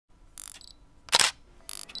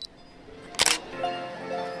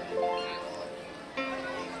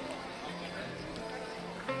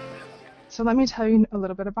So let me tell you a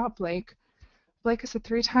little bit about Blake. Blake is a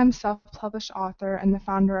 3-time self-published author and the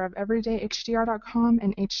founder of EverydayHDR.com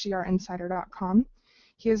and HDRinsider.com.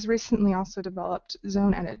 He has recently also developed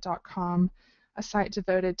ZoneEdit.com, a site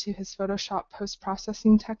devoted to his Photoshop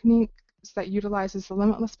post-processing techniques that utilizes the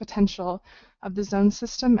limitless potential of the zone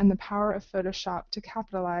system and the power of Photoshop to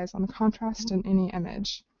capitalize on contrast in any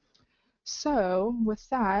image. So with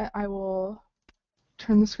that, I will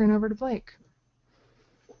turn the screen over to Blake.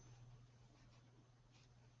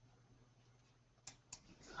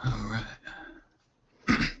 All right.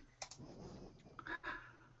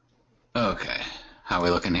 Okay, how are we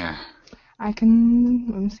looking here? Let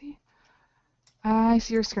me see. I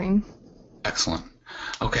see your screen. Excellent.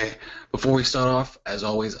 Okay, before we start off, as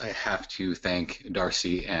always, I have to thank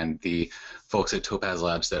Darcy and the folks at Topaz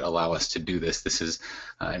Labs that allow us to do this. This is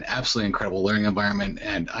an absolutely incredible learning environment,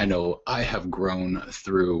 and I know I have grown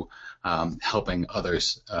through helping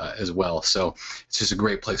others as well. So it's just a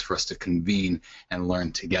great place for us to convene and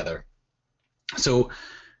learn together. So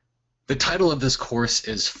the title of this course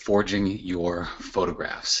is Forging Your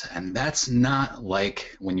Photographs, and that's not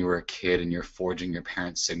like when you were a kid and you're forging your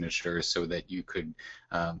parents' signatures so that you could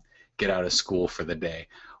get out of school for the day.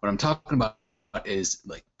 What I'm talking about is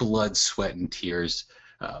like blood, sweat, and tears,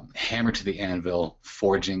 hammer to the anvil,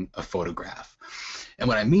 forging a photograph. And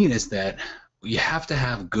what I mean is that you have to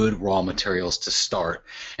have good raw materials to start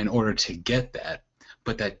in order to get that,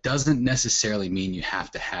 but that doesn't necessarily mean you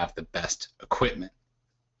have to have the best equipment.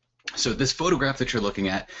 So this photograph that you're looking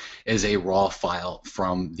at is a raw file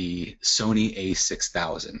from the Sony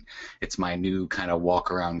a6000. It's my new kind of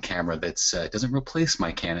walk-around camera that's doesn't replace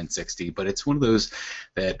my Canon 60, but it's one of those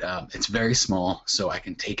that it's very small, so I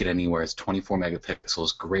can take it anywhere. It's 24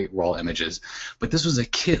 megapixels, great raw images. But this was a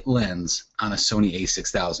kit lens on a Sony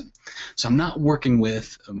a6000. So I'm not working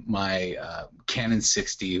with my Canon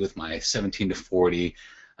 60 with my 17-40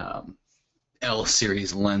 L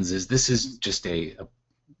series lenses. This is just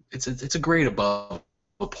it's a grade above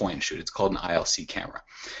a point and shoot. It's called an ILC camera.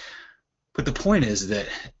 But the point is that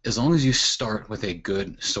as long as you start with a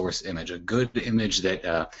good source image, a good image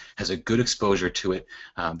that has a good exposure to it,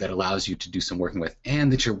 that allows you to do some working with,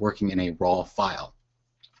 and that you're working in a raw file.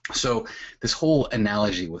 So this whole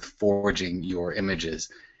analogy with forging your images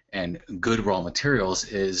and good raw materials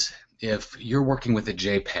is if you're working with a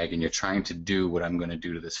JPEG and you're trying to do what I'm going to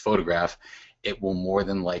do to this photograph, it will more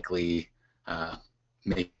than likely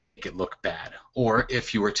make it look bad. Or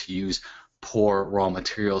if you were to use poor raw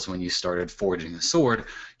materials when you started forging a sword,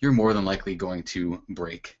 you're more than likely going to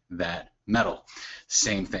break that metal.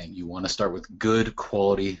 Same thing. You want to start with good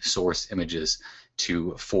quality source images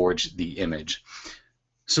to forge the image.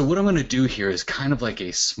 So what I'm going to do here is kind of like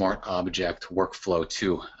a smart object workflow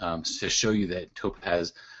too, to show you that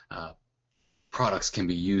Topaz products can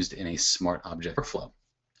be used in a smart object workflow.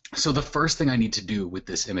 So the first thing I need to do with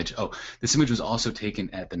this image, this image was also taken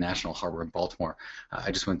at the National Harbor in Baltimore.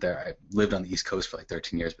 I just went there. I lived on the East Coast for like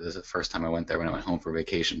 13 years, but this is the first time I went there when I went home for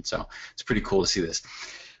vacation. So it's pretty cool to see this.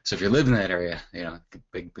 So if you live in that area, you know,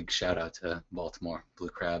 big shout out to Baltimore, Blue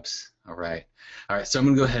Crabs. All right. So I'm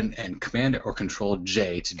going to go ahead and Command or Control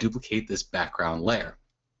J to duplicate this background layer.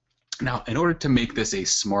 Now, in order to make this a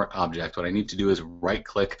smart object, what I need to do is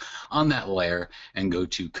right-click on that layer and go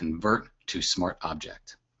to Convert to Smart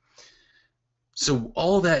Object. So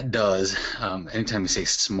all that does, anytime you say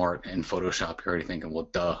smart in Photoshop, you're already thinking, well,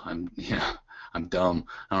 duh, I'm dumb.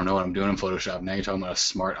 I don't know what I'm doing in Photoshop. Now you're talking about a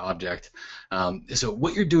smart object. So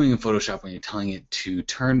what you're doing in Photoshop when you're telling it to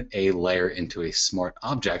turn a layer into a smart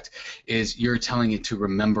object is you're telling it to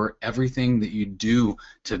remember everything that you do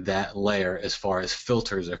to that layer as far as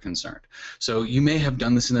filters are concerned. So you may have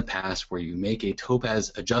done this in the past where you make a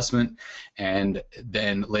Topaz adjustment and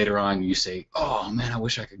then later on you say, oh man, I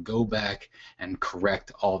wish I could go back and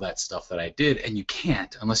correct all that stuff that I did, and you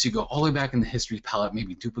can't unless you go all the way back in the history palette,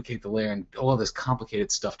 maybe duplicate the layer and all this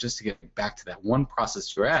complicated stuff just to get back to that one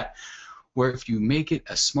process you're at, where if you make it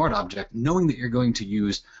a smart object, knowing that you're going to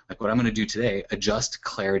use, like what I'm going to do today, adjust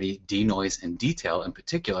clarity, denoise, and detail in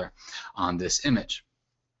particular on this image.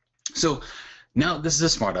 So now this is a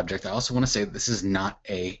smart object. I also want to say that this is not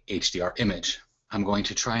a HDR image. I'm going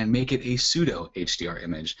to try and make it a pseudo HDR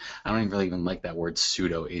image. I don't really even like that word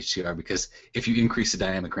pseudo HDR because if you increase the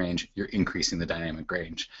dynamic range, you're increasing the dynamic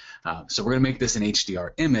range. So we're going to make this an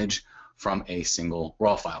HDR image from a single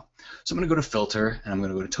raw file. So I'm going to go to Filter, and I'm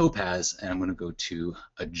going to go to Topaz, and I'm going to go to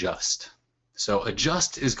Adjust. So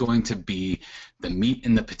Adjust is going to be the meat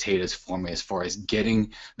and the potatoes for me as far as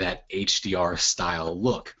getting that HDR style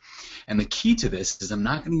look. And the key to this is I'm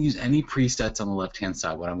not going to use any presets on the left-hand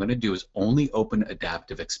side. What I'm going to do is only open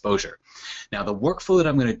adaptive exposure. Now, the workflow that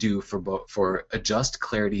I'm going to do for adjust,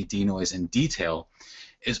 clarity, denoise, and detail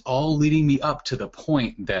is all leading me up to the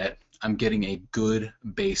point that I'm getting a good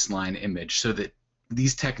baseline image, so that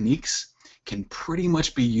these techniques can pretty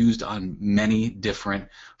much be used on many different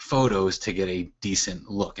photos to get a decent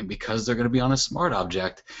look. And because they're going to be on a smart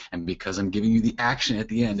object, and because I'm giving you the action at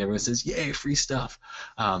the end, everyone says, yay, free stuff.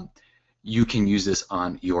 You can use this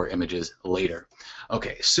on your images later.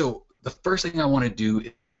 Okay, so the first thing I want to do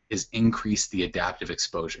is increase the adaptive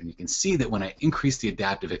exposure. And you can see that when I increase the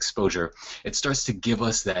adaptive exposure, it starts to give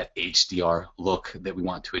us that HDR look that we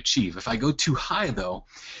want to achieve. If I go too high, though,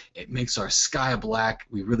 it makes our sky black.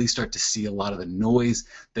 We really start to see a lot of the noise.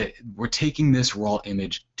 That we're taking this raw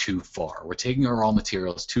image too far. We're taking our raw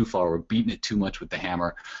materials too far. We're beating it too much with the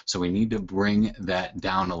hammer. So we need to bring that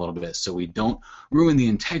down a little bit so we don't ruin the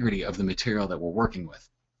integrity of the material that we're working with.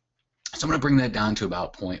 So I'm going to bring that down to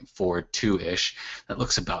about 0.42-ish. That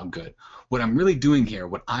looks about good. What I'm really doing here,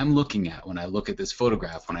 what I'm looking at when I look at this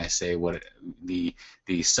photograph, when I say what the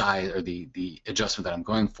size or the adjustment that I'm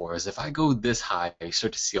going for, is if I go this high, I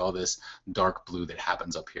start to see all this dark blue that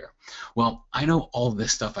happens up here. Well, I know all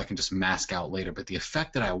this stuff I can just mask out later, but the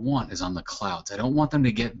effect that I want is on the clouds. I don't want them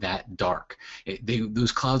to get that dark.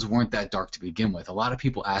 Those clouds weren't that dark to begin with. A lot of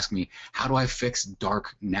people ask me, how do I fix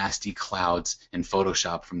dark, nasty clouds in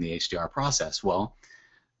Photoshop from the HDR process? Well,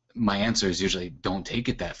 my answer is usually don't take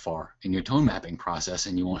it that far in your tone mapping process,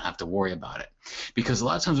 and you won't have to worry about it. Because a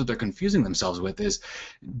lot of times what they're confusing themselves with is,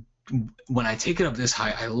 when I take it up this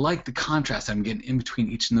high, I like the contrast I'm getting in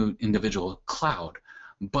between each individual cloud,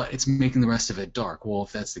 but it's making the rest of it dark. Well,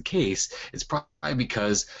 if that's the case, it's probably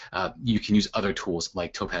because you can use other tools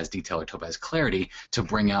like Topaz Detail or Topaz Clarity to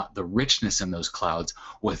bring out the richness in those clouds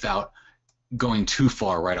without going too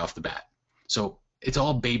far right off the bat. So it's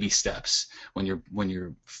all baby steps.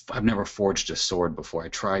 I've never forged a sword before. I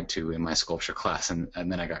tried to in my sculpture class, and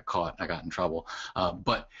then I got caught. I got in trouble.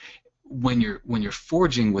 But when you're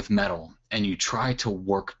forging with metal and you try to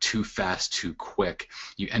work too fast, too quick,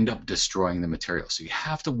 you end up destroying the material. So you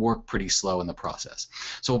have to work pretty slow in the process.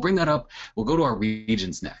 So we'll bring that up. We'll go to our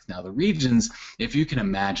regions next. Now the regions, if you can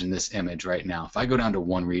imagine this image right now, if I go down to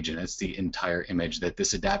one region, it's the entire image that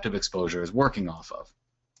this adaptive exposure is working off of.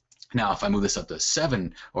 Now, if I move this up to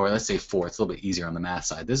 7, or let's say 4, it's a little bit easier on the math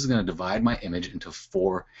side. This is going to divide my image into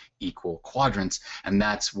 4 equal quadrants, and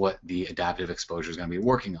that's what the adaptive exposure is going to be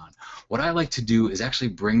working on. What I like to do is actually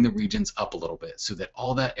bring the regions up a little bit so that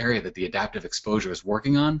all that area that the adaptive exposure is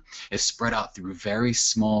working on is spread out through very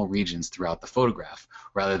small regions throughout the photograph,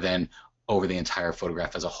 rather than over the entire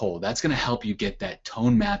photograph as a whole. That's going to help you get that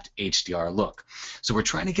tone-mapped HDR look. So we're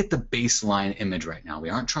trying to get the baseline image right now. We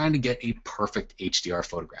aren't trying to get a perfect HDR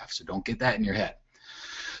photograph, so don't get that in your head.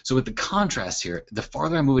 So with the contrast here, the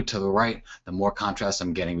farther I move it to the right, the more contrast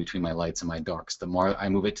I'm getting between my lights and my darks. The more I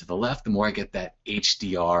move it to the left, the more I get that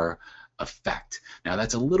HDR effect. Now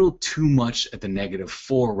that's a little too much at the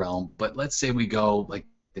 -4 realm, but let's say we go like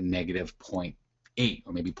the -0.8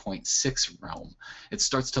 or maybe 0.6 realm. It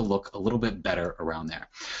starts to look a little bit better around there.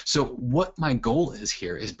 So what my goal is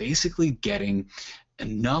here is basically getting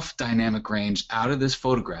enough dynamic range out of this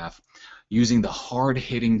photograph using the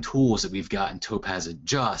hard-hitting tools that we've got in Topaz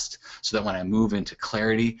Adjust, so that when I move into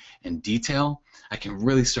clarity and detail, I can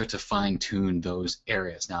really start to fine-tune those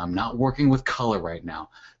areas. Now, I'm not working with color right now.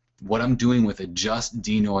 What I'm doing with Adjust,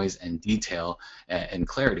 Denoise, and Detail and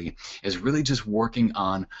Clarity is really just working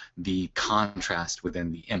on the contrast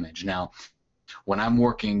within the image. Now, when I'm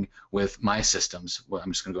working with my systems, well,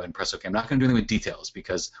 I'm just going to go ahead and press OK. I'm not going to do anything with details,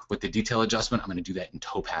 because with the detail adjustment, I'm going to do that in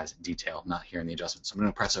Topaz Detail, not here in the adjustment. So I'm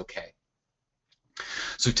going to press OK.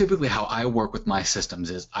 So typically how I work with my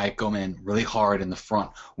systems is I go in really hard in the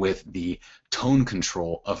front with the tone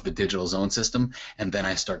control of the digital zone system, and then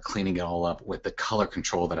I start cleaning it all up with the color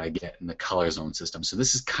control that I get in the color zone system. So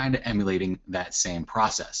this is kind of emulating that same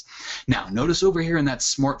process. Now notice over here in that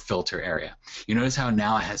smart filter area, you notice how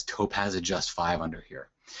now it has Topaz Adjust 5 under here.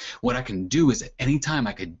 What I can do is at any time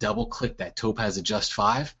I could double click that Topaz Adjust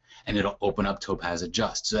 5, and it'll open up Topaz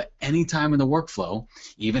Adjust. So at any time in the workflow,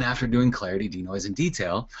 even after doing clarity, denoise, and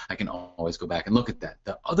detail, I can always go back and look at that.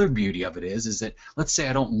 The other beauty of it is that let's say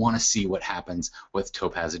I don't want to see what happens with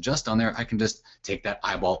Topaz Adjust on there. I can just take that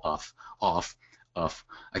eyeball off.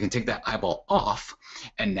 I can take that eyeball off,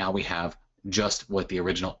 and now we have just what the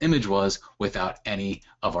original image was without any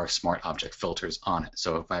of our smart object filters on it.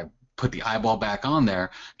 So if I put the eyeball back on there,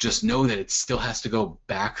 just know that it still has to go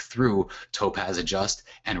back through Topaz Adjust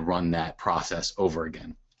and run that process over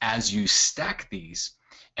again. As you stack these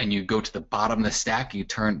and you go to the bottom of the stack, you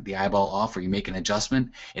turn the eyeball off or you make an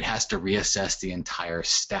adjustment, it has to reassess the entire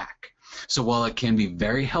stack. So while it can be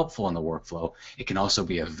very helpful in the workflow, it can also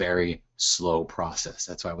be a very slow process.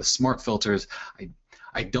 That's why with smart filters,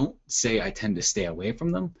 I don't say I tend to stay away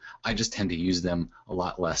from them. I just tend to use them a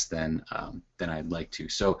lot less than I'd like to.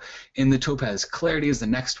 So in the Topaz, clarity is the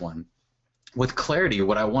next one. With clarity,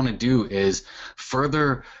 what I want to do is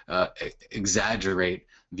further exaggerate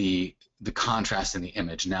the contrast in the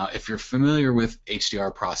image. Now, if you're familiar with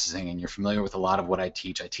HDR processing and you're familiar with a lot of what I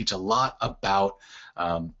teach a lot about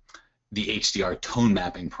the HDR tone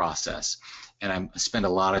mapping process, and I spend a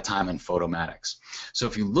lot of time in photomatics. So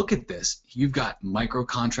if you look at this, you've got micro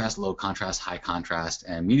contrast, low contrast, high contrast,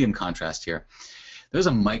 and medium contrast here. There's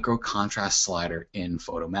a micro contrast slider in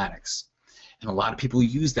photomatics. And a lot of people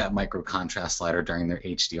use that micro contrast slider during their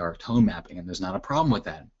HDR tone mapping, and there's not a problem with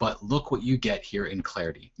that. But look what you get here in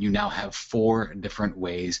clarity. You now have 4 different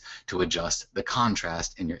ways to adjust the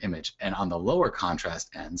contrast in your image. And on the lower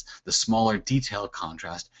contrast ends, the smaller detailed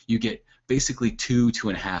contrast, you get basically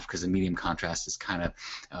 2.5, because the medium contrast is kind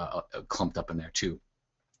of clumped up in there too.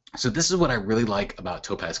 So this is what I really like about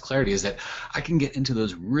Topaz Clarity, is that I can get into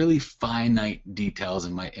those really finite details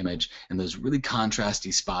in my image and those really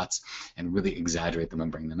contrasty spots and really exaggerate them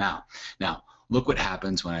and bring them out. Now, look what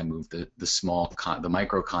happens when I move the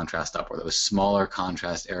micro contrast up, or those smaller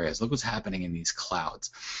contrast areas. Look what's happening in these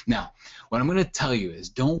clouds. Now, what I'm going to tell you is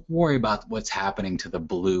don't worry about what's happening to the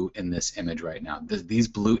blue in this image right now. These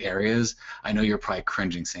blue areas, I know you're probably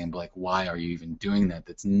cringing, saying, Blake, why are you even doing that?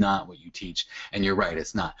 That's not what you teach. And you're right,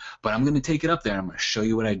 it's not. But I'm going to take it up there, and I'm going to show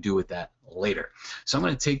you what I do with that later. So I'm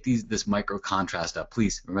going to take this micro contrast up.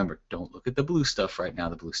 Please remember, don't look at the blue stuff right now.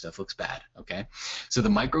 The blue stuff looks bad, okay? So the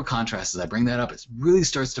micro contrast, as I bring that up, it really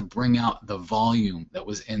starts to bring out the volume that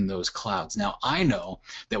was in those clouds. Now, I know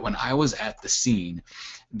that when I was at the scene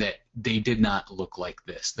that they did not look like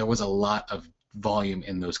this. There was a lot of volume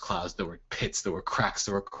in those clouds. There were pits, there were cracks,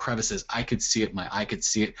 there were crevices. I could see it, my eye could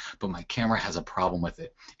see it, but my camera has a problem with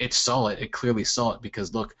it. It saw it, it clearly saw it,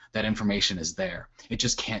 because look, that information is there. It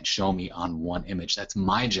just can't show me on one image. That's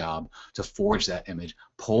my job, to forge that image,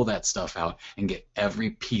 pull that stuff out, and get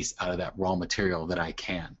every piece out of that raw material that I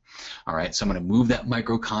can. All right, so I'm going to move that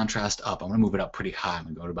micro contrast up. I'm going to move it up pretty high. I'm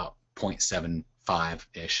going to go to about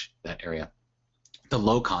 0.75-ish, that area. The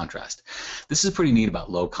low contrast. This is pretty neat about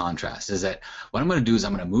low contrast, is that what I'm going to do is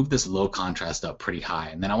I'm going to move this low contrast up pretty high,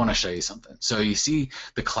 and then I want to show you something. So you see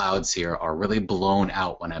the clouds here are really blown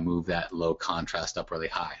out when I move that low contrast up really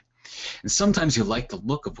high. And sometimes you like the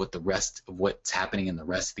look of what's happening in the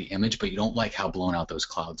rest of the image, but you don't like how blown out those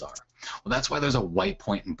clouds are. Well, that's why there's a white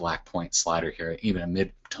point and black point slider here, even a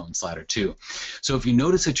mid-tone slider too. So if you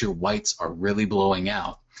notice that your whites are really blowing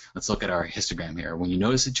out, let's look at our histogram here. When you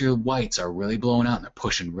notice that your whites are really blowing out and they're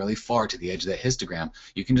pushing really far to the edge of that histogram,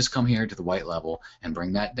 you can just come here to the white level and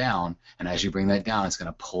bring that down, and as you bring that down, it's going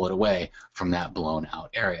to pull it away from that blown out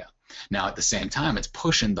area. Now at the same time, it's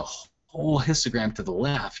pushing the whole histogram to the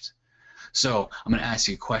left. So I'm going to ask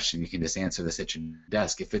you a question. You can just answer this at your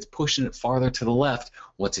desk. If it's pushing it farther to the left,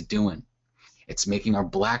 what's it doing? It's making our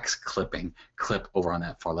blacks clipping clip over on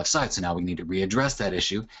that far left side. So now we need to readdress that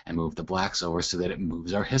issue and move the blacks over so that it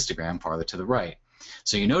moves our histogram farther to the right.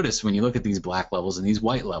 So you notice when you look at these black levels and these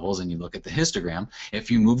white levels and you look at the histogram,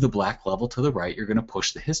 if you move the black level to the right, you're going to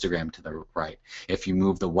push the histogram to the right. If you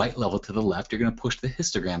move the white level to the left, you're going to push the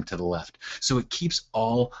histogram to the left. So it keeps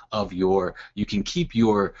all of you can keep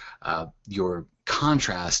your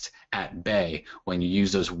contrast at bay when you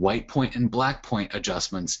use those white point and black point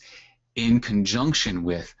adjustments in conjunction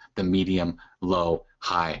with the medium, low,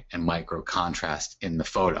 high, and micro contrast in the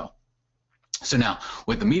photo. So now,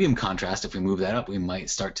 with the medium contrast, if we move that up, we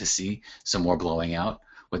might start to see some more blowing out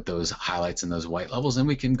with those highlights and those white levels, and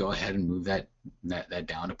we can go ahead and move that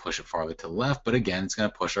down to push it farther to the left, but again, it's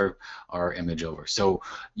going to push our image over. So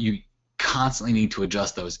you constantly need to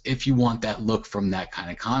adjust those. If you want that look from that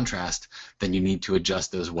kind of contrast, then you need to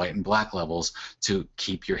adjust those white and black levels to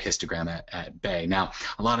keep your histogram at bay. Now,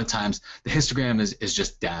 a lot of times the histogram is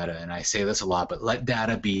just data, and I say this a lot, but let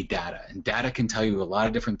data be data. And data can tell you a lot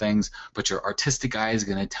of different things, but your artistic eye is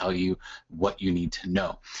going to tell you what you need to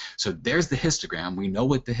know. So there's the histogram. We know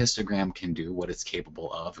what the histogram can do, what it's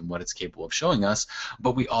capable of, and what it's capable of showing us,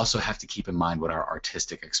 but we also have to keep in mind what our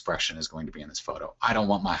artistic expression is going to be in this photo. I don't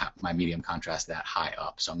want my medium medium contrast that high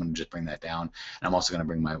up. So I'm going to just bring that down, and I'm also going to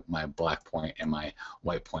bring my black point and my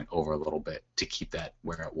white point over a little bit to keep that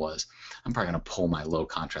where it was. I'm probably going to pull my low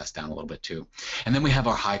contrast down a little bit too. And then we have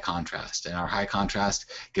our high contrast, and our high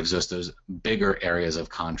contrast gives us those bigger areas of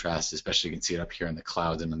contrast, especially you can see it up here in the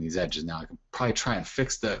clouds and on these edges. Now I can probably try and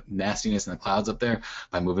fix the nastiness in the clouds up there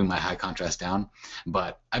by moving my high contrast down,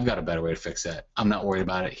 but I've got a better way to fix that. I'm not worried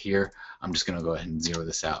about it here. I'm just going to go ahead and zero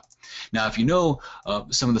this out. Now, if you know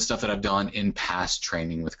some of the stuff that I've done in past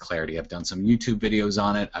training with clarity, I've done some YouTube videos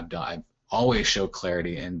on it. I've always show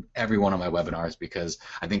clarity in every one of my webinars because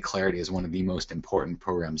I think clarity is one of the most important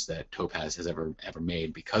programs that Topaz has ever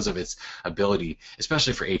made because of its ability,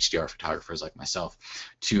 especially for HDR photographers like myself,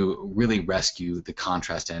 to really rescue the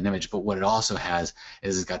contrast in an image. But what it also has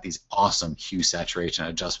is it's got these awesome hue saturation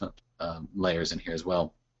adjustment layers in here as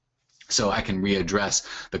well. So I can readdress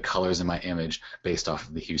the colors in my image based off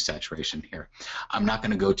of the hue saturation here. I'm not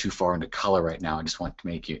going to go too far into color right now. I just want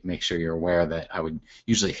to make sure you're aware that I would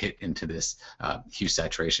usually hit into this hue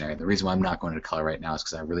saturation area. The reason why I'm not going into color right now is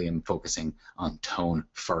because I really am focusing on tone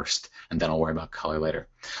first, and then I'll worry about color later.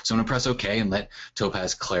 So I'm going to press OK and let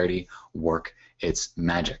Topaz Clarity work its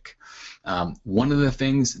magic. One of the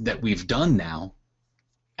things that we've done now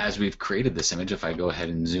as we've created this image, if I go ahead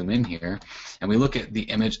and zoom in here, and we look at the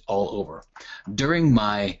image all over, during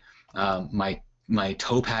my my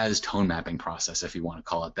Topaz tone mapping process, if you want to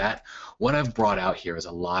call it that, what I've brought out here is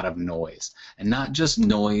a lot of noise, and not just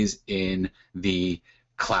noise in the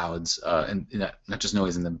clouds, and not just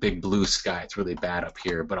noise in the big blue sky, it's really bad up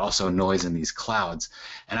here, but also noise in these clouds,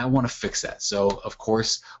 and I want to fix that. So, of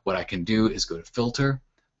course, what I can do is go to Filter,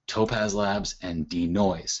 Topaz Labs, and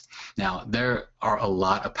denoise. Now, there are a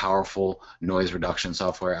lot of powerful noise reduction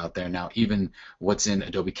software out there now. Even what's in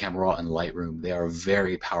Adobe Camera Raw and Lightroom, they are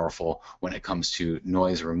very powerful when it comes to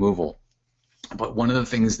noise removal. But one of the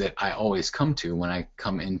things that I always come to when I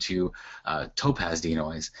come into Topaz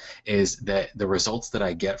denoise is that the results that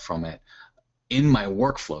I get from it in my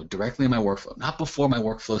workflow, directly in my workflow, not before my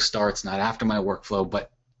workflow starts, not after my workflow,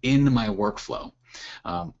 but in my workflow.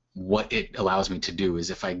 What it allows me to do is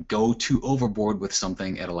if I go too overboard with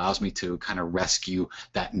something, it allows me to kind of rescue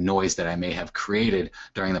that noise that I may have created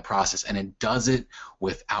during the process, and it does it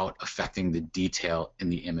without affecting the detail in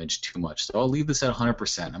the image too much. So I'll leave this at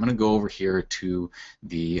 100%. I'm going to go over here to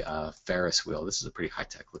the Ferris wheel. This is a pretty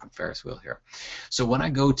high-tech looking Ferris wheel here. So when I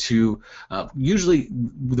go to, usually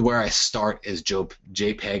where I start is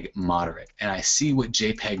JPEG moderate, and I see what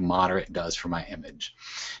JPEG moderate does for my image.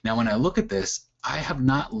 Now when I look at this, I have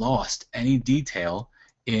not lost any detail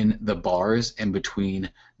in the bars in between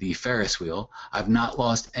the Ferris wheel. I've not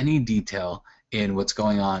lost any detail in what's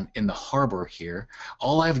going on in the harbor here.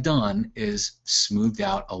 All I've done is smoothed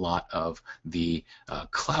out a lot of the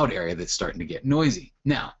cloud area that's starting to get noisy.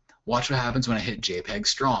 Now, watch what happens when I hit JPEG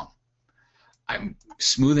strong. I'm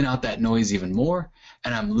smoothing out that noise even more,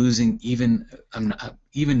 and I'm losing even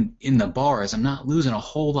in the bars, I'm not losing a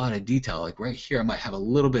whole lot of detail. Like right here, I might have a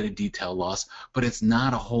little bit of detail loss, but it's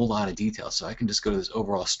not a whole lot of detail. So I can just go to this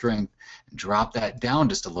overall strength, and drop that down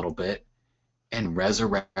just a little bit, and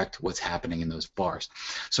resurrect what's happening in those bars.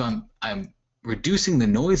 So I'm reducing the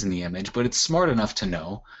noise in the image, but it's smart enough to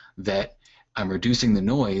know that I'm reducing the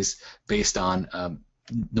noise based on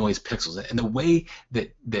noise pixels. And the way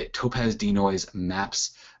that Topaz denoise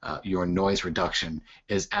maps your noise reduction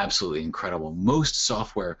is absolutely incredible. Most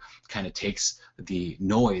software kind of takes the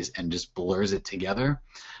noise and just blurs it together,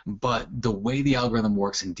 but the way the algorithm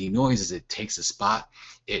works in denoise is it takes a spot,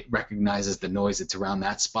 it recognizes the noise that's around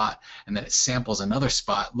that spot, and then it samples another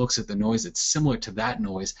spot, looks at the noise that's similar to that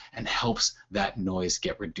noise, and helps that noise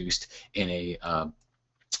get reduced in a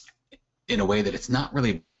way that it's not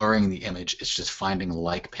really blurring the image, it's just finding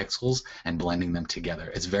like pixels and blending them together.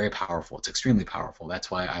 It's very powerful. It's extremely powerful. That's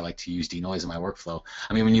why I like to use denoise in my workflow.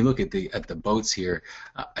 I mean, when you look at the boats here,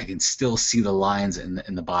 I can still see the lines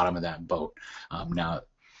in the bottom of that boat. Now,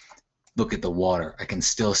 look at the water. I can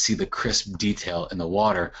still see the crisp detail in the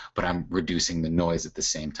water, but I'm reducing the noise at the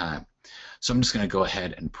same time. So I'm just going to go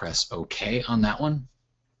ahead and press OK on that one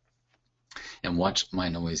and watch my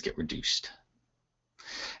noise get reduced.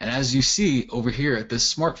 And as you see over here at this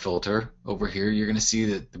smart filter, over here you're going to see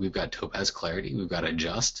that we've got Topaz Clarity, we've got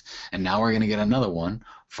Adjust, and now we're going to get another one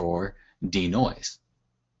for denoise.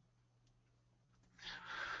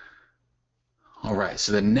 Alright,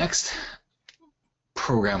 so the next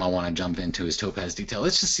program I want to jump into is Topaz Detail.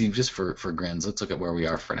 Let's just see, just for grins, let's look at where we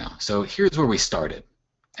are for now. So here's where we started,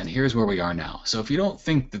 and here's where we are now. So if you don't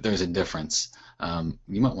think that there's a difference,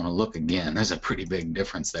 you might want to look again. There's a pretty big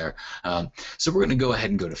difference there. So we're going to go ahead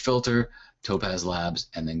and go to Filter, Topaz Labs,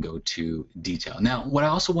 and then go to detail. Now, what I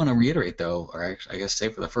also want to reiterate, though, or I guess say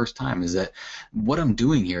for the first time, is that what I'm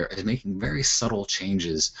doing here is making very subtle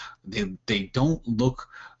changes. They don't look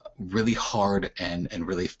really hard and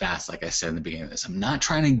really fast, like I said in the beginning of this. I'm not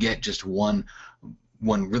trying to get just one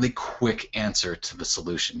really quick answer to the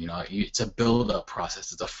solution. You know, it's a build-up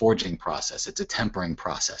process, it's a forging process, it's a tempering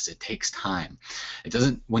process. It takes time. It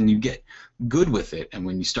doesn't. When you get good with it and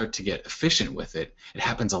when you start to get efficient with it, it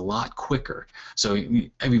happens a lot quicker. So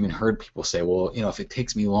I've even heard people say, well, you know, if it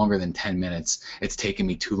takes me longer than 10 minutes, it's taken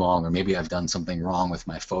me too long, or maybe I've done something wrong with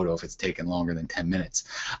my photo if it's taken longer than 10 minutes.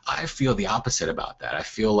 I feel the opposite about that. I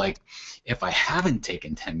feel like if I haven't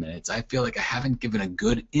taken 10 minutes, I feel like I haven't given a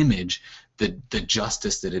good image the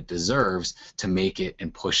justice that it deserves to make it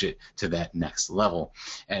and push it to that next level,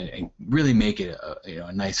 and really make it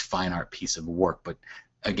a nice fine art piece of work. But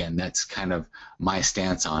again, that's kind of my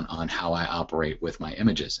stance on how I operate with my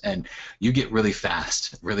images. And you get really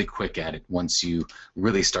fast, really quick at it once you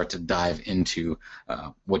really start to dive into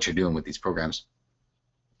what you're doing with these programs.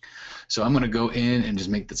 So I'm going to go in and just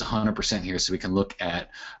make this 100% here so we can look at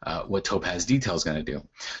what Topaz Detail is going to do.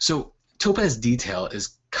 So Topaz Detail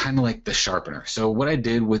is kind of like the sharpener. So what I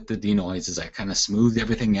did with the denoise is I kind of smoothed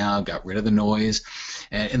everything out, got rid of the noise,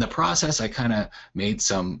 and in the process I kind of made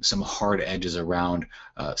some hard edges around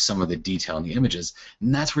some of the detail in the images,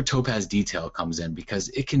 and that's where Topaz Detail comes in, because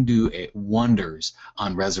it can do wonders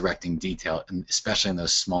on resurrecting detail, and especially in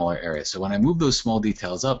those smaller areas. So when I move those small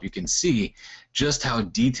details up, you can see just how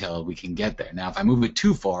detailed we can get there. Now if I move it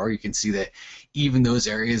too far, you can see that even those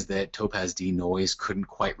areas that Topaz Denoise couldn't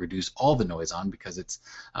quite reduce all the noise on, because it's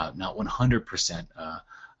not 100%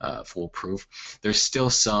 foolproof, there's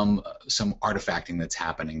still some artifacting that's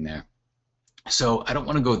happening there. So I don't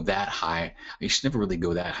want to go that high. You should never really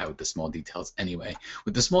go that high with the small details anyway.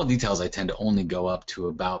 With the small details, I tend to only go up to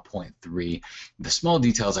about 0.3. The small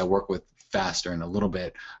details I work with faster and a little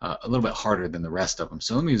bit harder than the rest of them.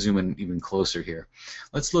 So let me zoom in even closer here.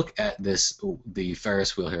 Let's look at the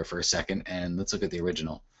Ferris wheel here for a second, and let's look at the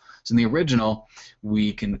original. So in the original,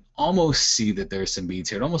 we can almost see that there's some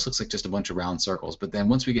beads here. It almost looks like just a bunch of round circles. But then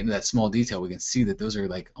once we get into that small detail, we can see that those are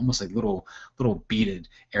like almost like little beaded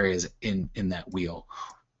areas in that wheel.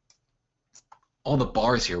 All the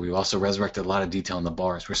bars here, we've also resurrected a lot of detail in the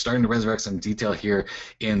bars. We're starting to resurrect some detail here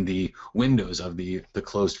in the windows of the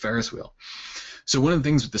closed Ferris wheel. So one of the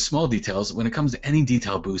things with the small details, when it comes to any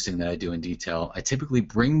detail boosting that I do in detail, I typically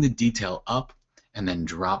bring the detail up and then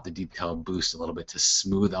drop the detail boost a little bit to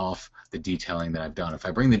smooth off the detailing that I've done. If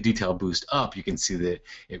I bring the detail boost up, you can see that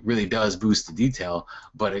it really does boost the detail,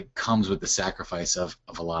 but it comes with the sacrifice of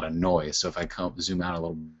a lot of noise. So if I zoom out a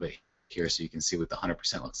little bit here so you can see what the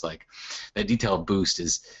 100% looks like, that detail boost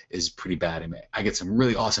is pretty bad. I mean, I get some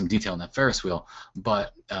really awesome detail in that Ferris wheel,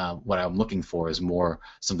 but what I'm looking for is more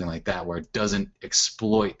something like that, where it doesn't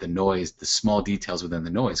exploit the noise, the small details within the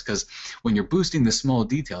noise. Because when you're boosting the small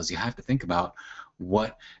details, you have to think about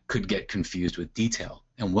what could get confused with detail.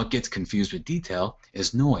 And what gets confused with detail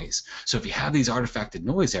is noise. So if you have these artifacted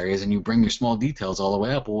noise areas and you bring your small details all the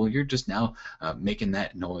way up, well, you're just now making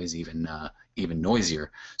that noise even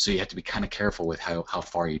noisier. So you have to be kind of careful with how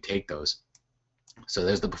far you take those. So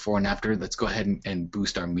there's the before and after. Let's go ahead and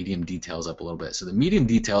boost our medium details up a little bit. So the medium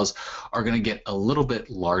details are going to get a little bit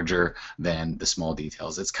larger than the small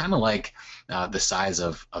details. It's kind of like the size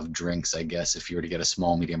of drinks, I guess, if you were to get a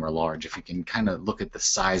small, medium, or large. If you can kind of look at the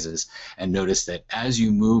sizes and notice that as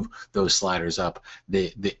you move those sliders up,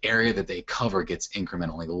 the area that they cover gets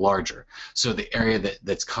incrementally larger. So the area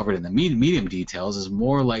that's covered in the medium details is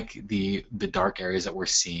more like the dark areas that we're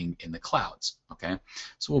seeing in the clouds. Okay,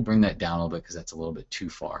 so we'll bring that down a little bit because that's a little bit too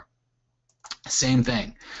far. Same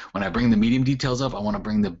thing. When I bring the medium details up, I want to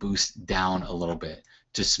bring the boost down a little bit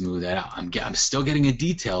to smooth that out. I'm still getting a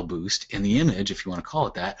detail boost in the image, if you want to call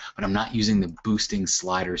it that, but I'm not using the boosting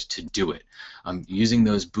sliders to do it. I'm using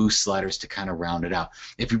those boost sliders to kind of round it out.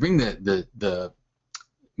 If you bring the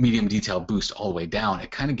medium detail boost all the way down, it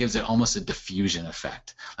kind of gives it almost a diffusion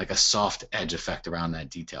effect, like a soft edge effect around that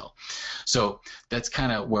detail. So that's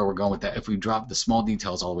kind of where we're going with that. If we drop the small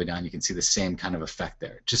details all the way down, you can see the same kind of effect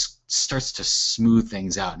there. It just starts to smooth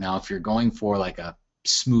things out. Now if you're going for like a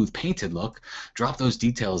smooth painted look, drop those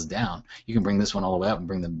details down. You can bring this one all the way up and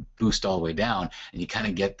bring the boost all the way down, and you kind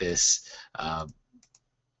of get this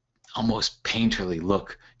almost painterly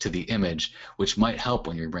look to the image, which might help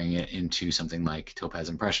when you're bringing it into something like Topaz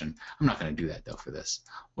Impression. I'm not going to do that though for this.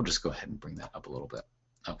 We'll just go ahead and bring that up a little bit.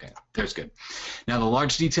 Okay, there's good. Now the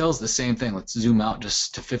large details, the same thing. Let's zoom out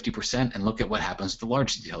just to 50% and look at what happens with the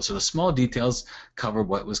large details. So the small details cover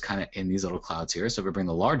what was kind of in these little clouds here. So if we bring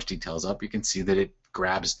the large details up, you can see that it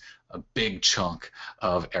grabs a big chunk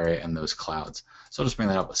of area in those clouds. So I'll just bring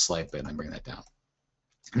that up a slight bit and then bring that down.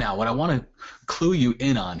 Now, what I want to clue you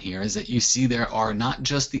in on here is that you see there are not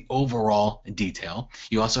just the overall detail,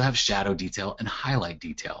 you also have shadow detail and highlight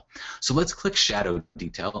detail. So let's click shadow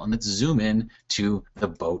detail and let's zoom in to the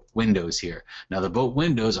boat windows here. Now the boat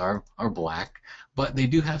windows are black, but they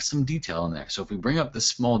do have some detail in there. So if we bring up the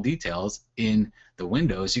small details in the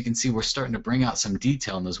windows, you can see we're starting to bring out some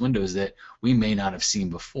detail in those windows that we may not have seen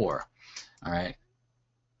before. All right,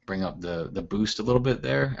 bring up the boost a little bit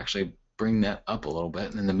there. Actually, bring that up a little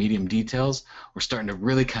bit, and then the medium details, we're starting to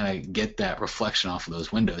really kind of get that reflection off of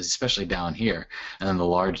those windows, especially down here, and then the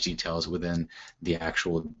large details within the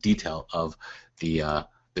actual detail of the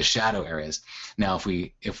shadow areas. Now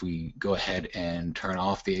if we go ahead and turn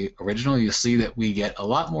off the original, you'll see that we get a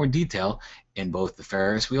lot more detail in both the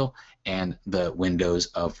Ferris wheel and the windows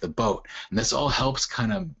of the boat, and this all helps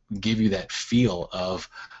kind of give you that feel of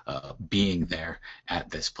being there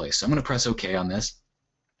at this place. So I'm going to press OK on this.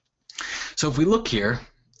 So if we look here,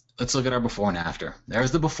 let's look at our before and after. There's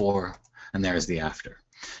the before and there's the after.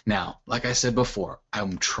 Now, like I said before,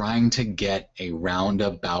 I'm trying to get a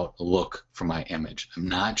roundabout look for my image. I'm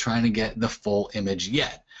not trying to get the full image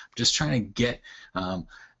yet. I'm just trying to get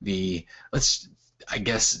the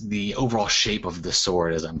overall shape of the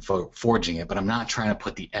sword as I'm forging it, but I'm not trying to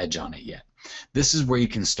put the edge on it yet. This is where you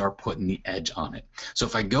can start putting the edge on it. So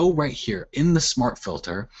if I go right here in the smart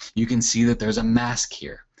filter, you can see that there's a mask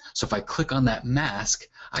here. So if I click on that mask,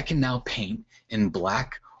 I can now paint in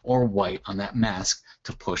black or white on that mask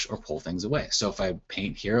to push or pull things away. So if I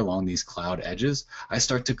paint here along these cloud edges, I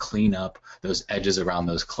start to clean up those edges around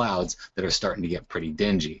those clouds that are starting to get pretty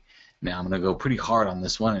dingy. Now I'm going to go pretty hard on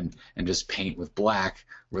this one and just paint with black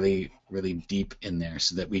really, really deep in there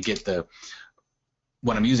so that we get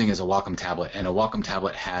what I'm using is a Wacom tablet, and a Wacom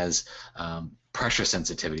tablet has pressure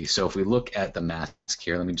sensitivity. So if we look at the mask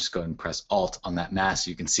here, let me just go ahead and press Alt on that mask so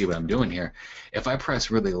you can see what I'm doing here. If I press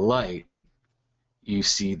really light, you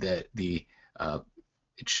see that it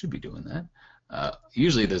should be doing that.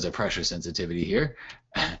 Usually there's a pressure sensitivity here.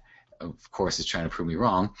 Of course, it's trying to prove me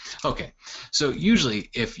wrong. Okay, so usually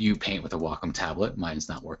if you paint with a Wacom tablet, mine's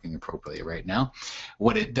not working appropriately right now,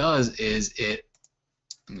 what it does is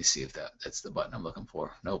let me see if that's the button I'm looking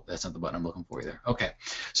for. Nope, that's not the button I'm looking for either. Okay,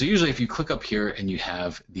 so usually if you click up here and you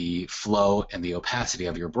have the flow and the opacity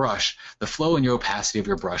of your brush, the flow and your opacity of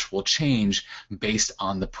your brush will change based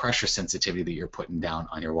on the pressure sensitivity that you're putting down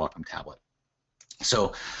on your Wacom tablet.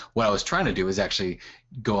 So what I was trying to do is actually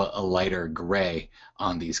go a lighter gray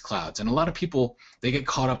on these clouds. And a lot of people, they get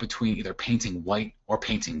caught up between either painting white or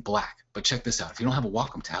painting black. But check this out. If you don't have a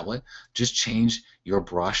Wacom tablet, just change your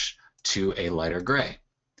brush to a lighter gray.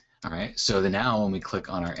 All right, so now when we click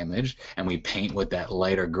on our image and we paint with that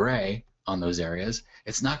lighter gray on those areas,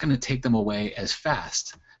 it's not going to take them away as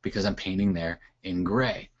fast because I'm painting there in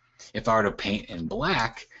gray. If I were to paint in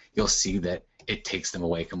black, you'll see that it takes them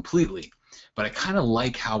away completely. But I kind of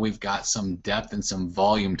like how we've got some depth and some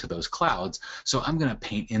volume to those clouds, so I'm going to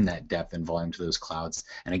paint in that depth and volume to those clouds.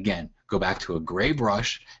 And again, go back to a gray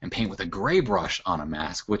brush and paint with a gray brush on a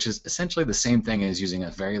mask, which is essentially the same thing as using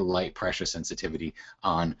a very light pressure sensitivity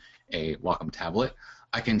on a Wacom tablet.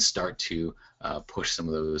 I can start to push some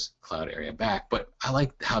of those cloud area back, but I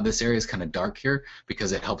like how this area is kind of dark here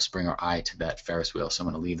because it helps bring our eye to that Ferris wheel, so I'm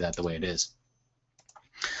going to leave that the way it is.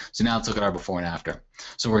 So now let's look at our before and after.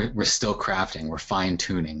 So we're still crafting, we're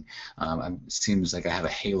fine-tuning. It seems like I have a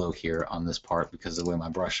halo here on this part because of the way my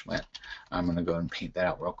brush went. I'm going to go and paint that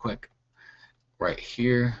out real quick. Right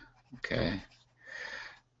here, okay.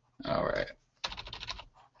 All right.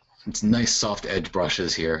 It's nice soft edge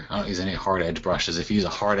brushes here. I don't use any hard edge brushes. If you use a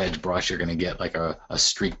hard edge brush, you're going to get like a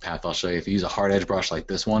streak path. I'll show you. If you use a hard edge brush like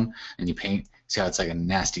this one and you paint, see how it's like a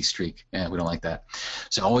nasty streak? Yeah, we don't like that.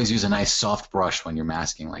 So always use a nice soft brush when you're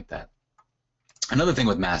masking like that. Another thing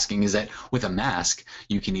with masking is that with a mask,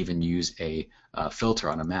 you can even use a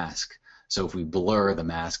filter on a mask. So if we blur the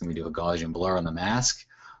mask and we do a Gaussian blur on the mask,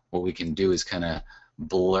 what we can do is kind of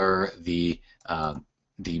blur the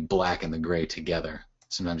black and the gray together.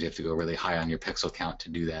 Sometimes you have to go really high on your pixel count to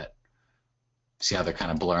do that. See how they're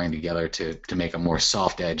kind of blurring together to make a more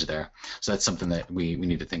soft edge there. So that's something that we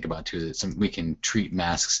need to think about too. That we can treat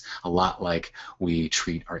masks a lot like we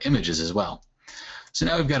treat our images as well. So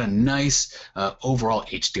now we've got a nice overall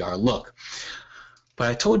HDR look. But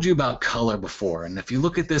I told you about color before, and if you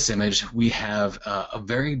look at this image, we have a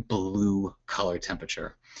very blue color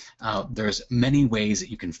temperature. There's many ways that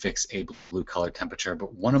you can fix a blue color temperature,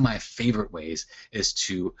 but one of my favorite ways is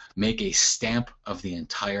to make a stamp of the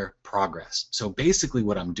entire progress. So basically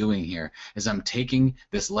what I'm doing here is I'm taking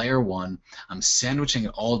this layer 1, I'm sandwiching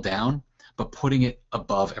it all down, but putting it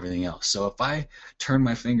above everything else. So if I turn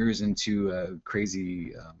my fingers into a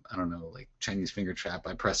crazy, I don't know, like Chinese finger trap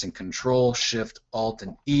by pressing Control, Shift, Alt,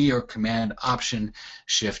 and E, or Command, Option,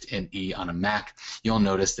 Shift, and E on a Mac, you'll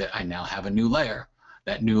notice that I now have a new layer.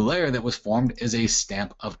 That new layer that was formed is a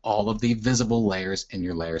stamp of all of the visible layers in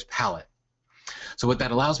your layers palette. So what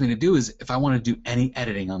that allows me to do is if I want to do any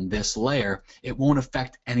editing on this layer, it won't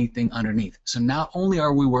affect anything underneath. So not only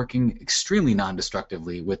are we working extremely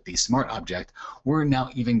non-destructively with the smart object, we're now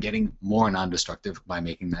even getting more non-destructive by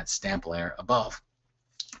making that stamp layer above.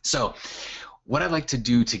 So what I like to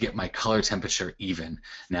do to get my color temperature even,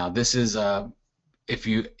 now this is if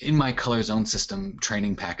you, in my color zone system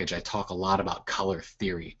training package, I talk a lot about color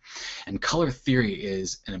theory. And color theory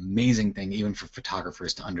is an amazing thing even for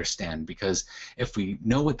photographers to understand, because if we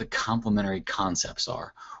know what the complementary concepts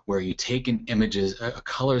are, where you take an image's, a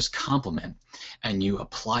color's complement, and you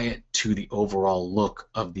apply it to the overall look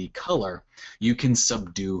of the color, you can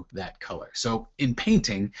subdue that color. So in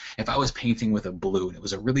painting, if I was painting with a blue, and it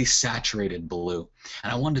was a really saturated blue,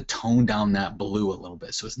 and I wanted to tone down that blue a little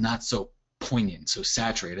bit so it's not so poignant, so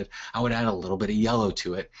saturated, I would add a little bit of yellow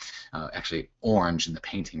to it, actually orange in the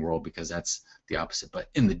painting world because that's the opposite, but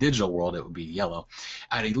in the digital world it would be yellow.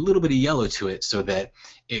 Add a little bit of yellow to it so that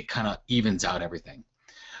it kind of evens out everything.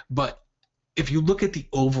 But if you look at the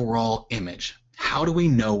overall image, how do we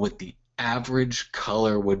know what the average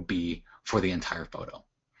color would be for the entire photo?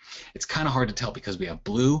 It's kind of hard to tell because we have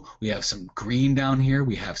blue, we have some green down here,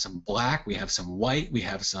 we have some black, we have some white, we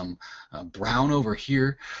have some brown over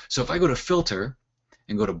here. So if I go to filter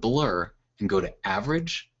and go to blur and go to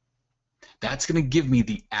average, that's going to give me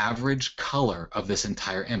the average color of this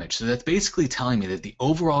entire image. So that's basically telling me that the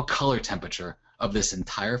overall color temperature of this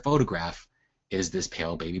entire photograph is this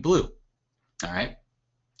pale baby blue. All right.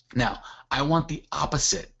 Now, I want the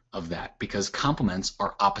opposite of that because complements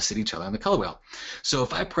are opposite each other on the color wheel. So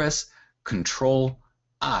if I press Control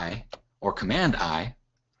I or Command I,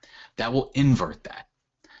 that will invert that.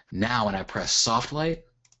 Now when I press Soft Light,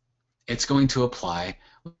 it's going to apply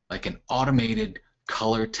like an automated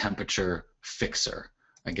color temperature fixer.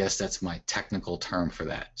 I guess that's my technical term for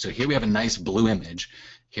that. So here we have a nice blue image.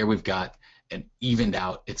 Here we've got an evened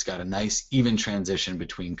out, it's got a nice even transition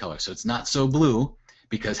between colors. So it's not so blue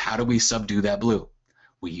because how do we subdue that blue?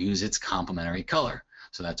 We use its complementary color.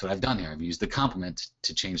 So that's what I've done here. I've used the complement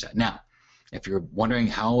to change that. Now, if you're wondering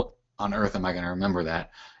how on earth am I going to remember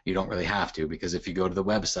that, you don't really have to, because if you go to the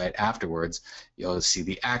website afterwards, you'll see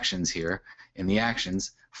the actions here. In the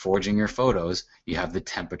actions, forging your photos, you have the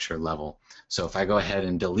temperature level. So if I go ahead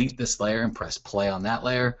and delete this layer and press play on that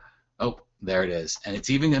layer, oh, there it is. And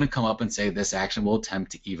it's even going to come up and say this action will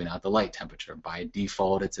attempt to even out the light temperature. By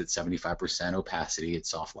default, it's at 75% opacity,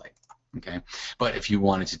 it's soft light. Okay, but if you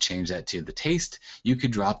wanted to change that to the taste, you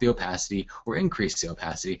could drop the opacity or increase the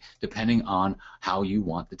opacity depending on how you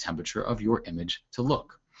want the temperature of your image to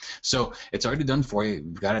look. So it's already done for you.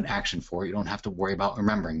 You've got an action for it. You don't have to worry about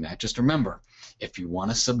remembering that. Just remember, if you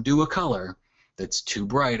want to subdue a color that's too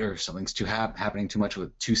bright or something's too happening too much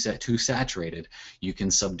with too saturated, you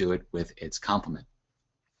can subdue it with its complement.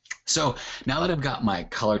 So now that I've got my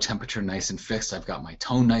color temperature nice and fixed, I've got my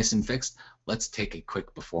tone nice and fixed, let's take a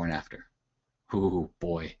quick before and after. Ooh,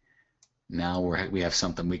 boy. Now we have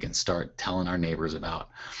something we can start telling our neighbors about.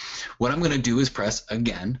 What I'm going to do is press,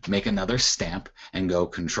 again, make another stamp, and go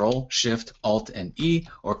Control, Shift, Alt, and E,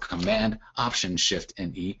 or Command, Option, Shift,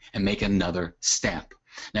 and E, and make another stamp.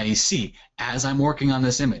 Now you see, as I'm working on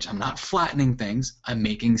this image, I'm not flattening things, I'm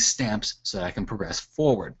making stamps so that I can progress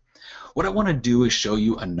forward. What I want to do is show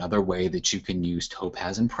you another way that you can use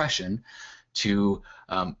Topaz Impression to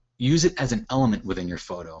use it as an element within your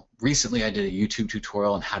photo. Recently I did a YouTube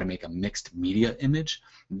tutorial on how to make a mixed media image.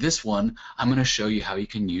 This one, I'm going to show you how you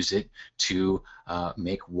can use it to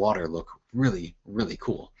make water look really, really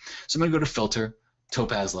cool. So I'm going to go to Filter,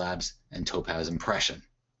 Topaz Labs, and Topaz Impression.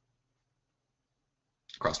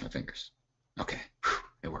 Cross my fingers. Okay,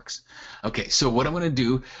 it works. Okay, so what I'm going to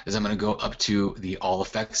do is I'm going to go up to the All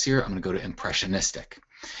Effects here. I'm going to go to Impressionistic.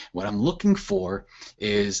 What I'm looking for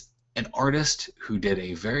is an artist who did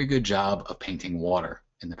a very good job of painting water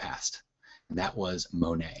in the past. That was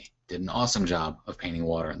Monet. Did an awesome job of painting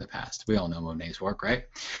water in the past. We all know Monet's work, right?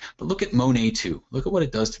 But look at Monet 2. Look at what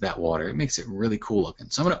it does to that water. It makes it really cool looking.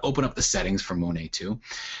 So I'm going to open up the settings for Monet 2.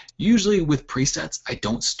 Usually with presets, I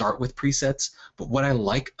don't start with presets, but what I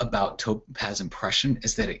like about Topaz Impression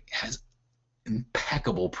is that it has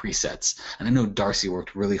impeccable presets. And I know Darcy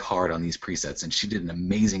worked really hard on these presets, and she did an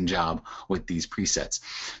amazing job with these presets.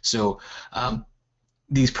 So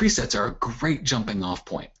these presets are a great jumping off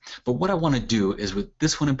point. But what I want to do is with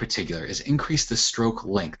this one in particular is increase the stroke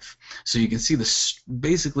length. So you can see this,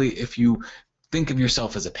 basically if you think of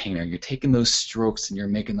yourself as a painter, you're taking those strokes and you're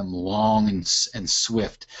making them long and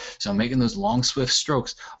swift. So I'm making those long, swift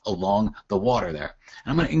strokes along the water there.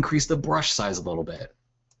 And I'm going to increase the brush size a little bit.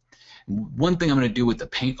 One thing I'm going to do with the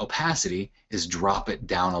paint opacity is drop it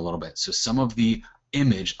down a little bit. So some of the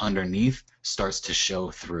image underneath starts to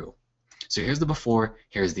show through. So here's the before,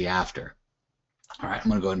 here's the after. All right, I'm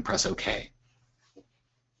going to go ahead and press OK.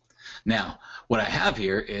 Now, what I have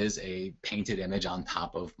here is a painted image on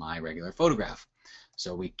top of my regular photograph.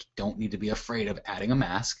 So we don't need to be afraid of adding a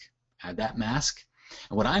mask. Add that mask.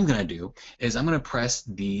 And what I'm going to do is I'm going to press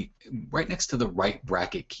the, right next to the right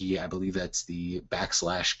bracket key, I believe that's the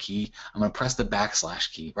backslash key, I'm going to press the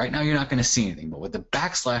backslash key. Right now you're not going to see anything, but what the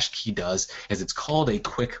backslash key does is it's called a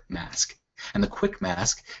quick mask. And the quick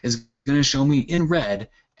mask is going to show me in red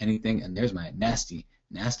anything, and there's my nasty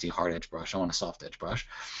hard edge brush. I want a soft edge brush.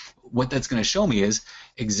 What that's going to show me is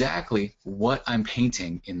exactly what I'm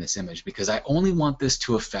painting in this image, because I only want this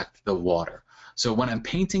to affect the water. So when I'm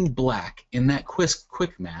painting black in that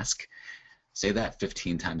quick mask, say that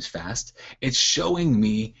 15 times fast, it's showing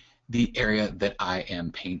me the area that I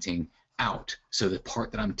am painting out, so the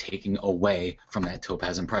part that I'm taking away from that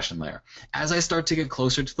Topaz Impression layer. As I start to get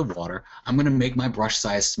closer to the water, I'm going to make my brush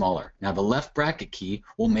size smaller. Now the left bracket key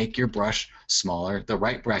will make your brush smaller, the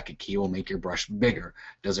right bracket key will make your brush bigger.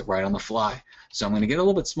 It does it right on the fly. So I'm going to get a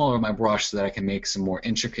little bit smaller with my brush so that I can make some more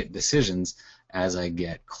intricate decisions as I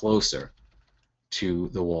get closer to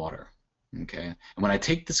the water. Okay, and when I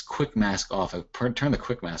take this quick mask off, I turn the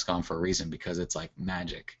quick mask on for a reason, because it's like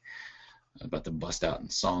magic. I'm about to bust out in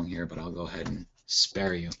song here, but I'll go ahead and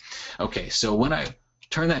spare you. Okay, so when I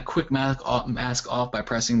turn that quick mask off by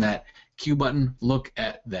pressing that Q button, look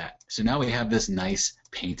at that. So now we have this nice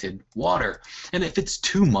painted water. And if it's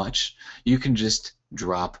too much, you can just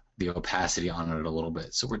drop the opacity on it a little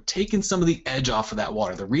bit. So we're taking some of the edge off of that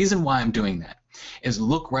water. The reason why I'm doing that is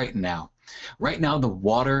look right now. Right now the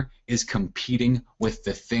water is competing with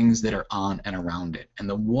the things that are on and around it. And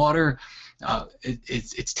the water,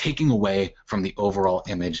 it's taking away from the overall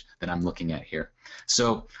image that I'm looking at here.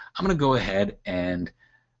 So I'm going to go ahead and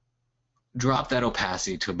drop that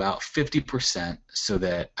opacity to about 50% so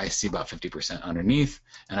that I see about 50% underneath,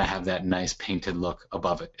 and I have that nice painted look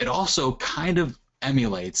above it. It also kind of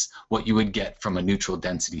emulates what you would get from a neutral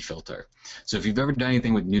density filter. So if you've ever done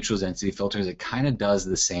anything with neutral density filters, it kind of does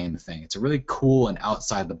the same thing. It's a really cool and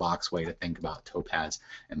outside the box way to think about Topaz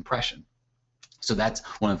Impression. So that's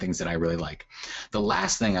one of the things that I really like. The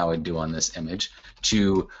last thing I would do on this image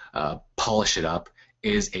to polish it up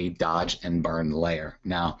is a dodge and burn layer.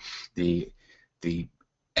 Now the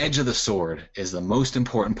edge of the sword is the most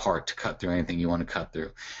important part to cut through anything you want to cut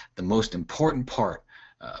through. The most important part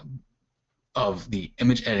of the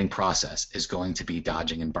image editing process is going to be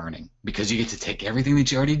dodging and burning, because you get to take everything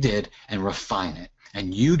that you already did and refine it,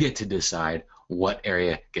 and you get to decide what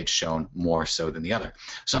area gets shown more so than the other.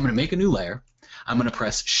 So I'm going to make a new layer. I'm going to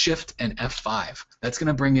press Shift and F5. That's going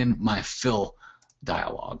to bring in my fill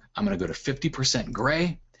dialog. I'm going to go to 50%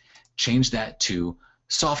 gray, change that to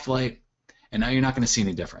soft light, and now you're not going to see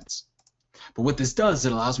any difference. But what this does,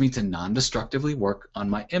 it allows me to non-destructively work on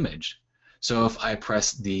my image. So if I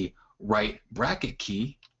press the right bracket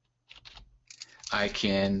key, I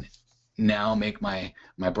can now make my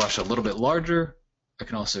brush a little bit larger. I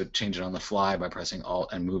can also change it on the fly by pressing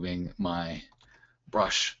Alt and moving my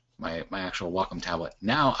brush, my actual Wacom tablet.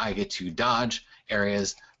 Now I get to dodge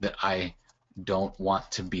areas that I don't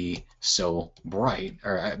want to be so bright,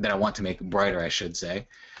 or that I want to make brighter, I should say.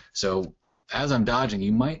 So as I'm dodging,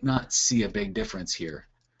 you might not see a big difference here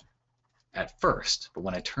at first, but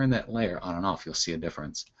when I turn that layer on and off, you'll see a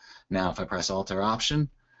difference. Now if I press Alter Option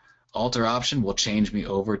will change me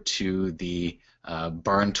over to the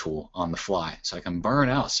burn tool on the fly. So I can burn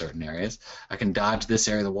out certain areas. I can dodge this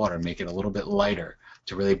area of the water, make it a little bit lighter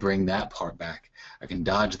to really bring that part back. I can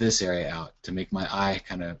dodge this area out to make my eye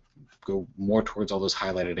kind of go more towards all those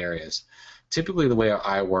highlighted areas. Typically the way our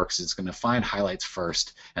eye works is it's going to find highlights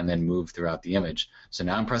first and then move throughout the image. So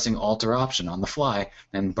now I'm pressing Alter Option on the fly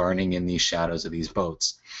and burning in these shadows of these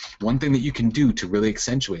boats. One thing that you can do to really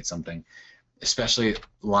accentuate something, especially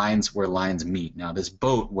lines where lines meet. Now this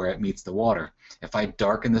boat where it meets the water, if I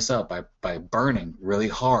darken this up by burning really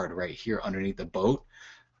hard right here underneath the boat,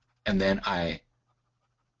 and then I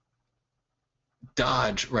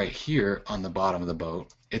dodge right here on the bottom of the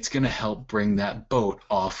boat, it's going to help bring that boat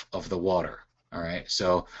off of the water. All right,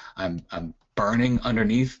 so I'm burning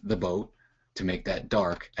underneath the boat to make that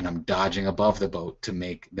dark, and I'm dodging above the boat to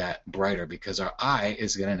make that brighter, because our eye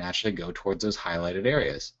is going to naturally go towards those highlighted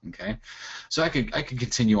areas. Okay, so I could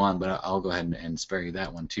continue on, but I'll go ahead and spare you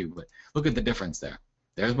that one too. But look at the difference there.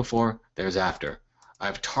 There's before, there's after.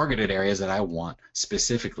 I've targeted areas that I want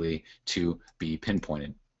specifically to be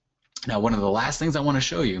pinpointed. Now, one of the last things I want to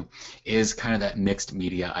show you is kind of that mixed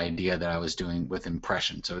media idea that I was doing with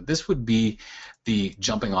impression. So this would be the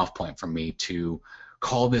jumping off point for me to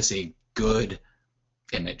call this a good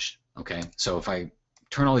image. Okay, so if I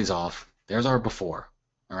turn all these off, there's our before.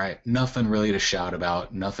 All right, nothing really to shout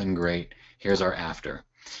about, nothing great. Here's our after.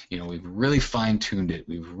 You know, we've really fine-tuned it.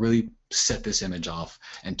 We've really set this image off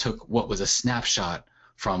and took what was a snapshot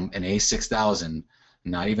from an A6000,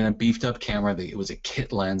 not even a beefed up camera. It was a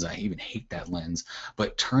kit lens. I even hate that lens,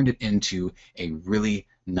 but turned it into a really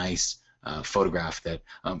nice photograph that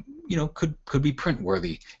you know, could be print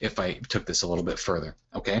worthy if I took this a little bit further.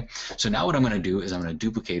 Okay, so now what I'm going to do is I'm going to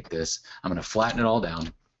duplicate this. I'm going to flatten it all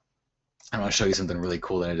down. I want to show you something really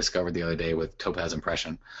cool that I discovered the other day with Topaz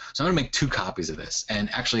Impression. So I'm going to make 2 copies of this, and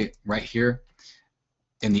actually right here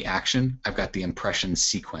in the action I've got the impression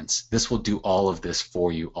sequence. This will do all of this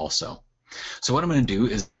for you also. So what I'm going to do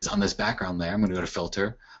is on this background layer, I'm going to go to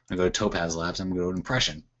Filter, I'm going to go to Topaz Labs, I'm going to go to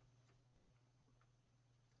Impression.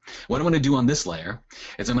 What I'm going to do on this layer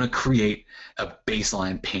is I'm going to create a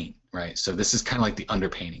baseline paint, right? So this is kind of like the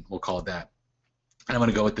underpainting, we'll call it that. And I'm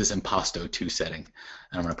going to go with this Impasto 2 setting.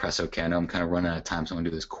 And I'm going to press OK. I know I'm kind of running out of time, so I'm going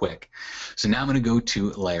to do this quick. So now I'm going to go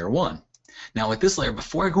to Layer 1. Now with this layer,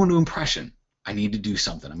 before I go into Impression, I need to do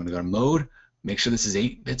something. I'm going to go to Mode, make sure this is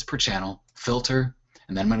 8 bits per channel, Filter,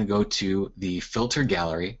 and then I'm going to go to the Filter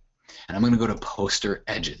Gallery, and I'm going to go to Poster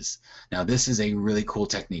Edges. Now this is a really cool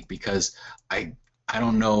technique because I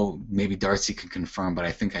don't know, maybe Darcy can confirm, but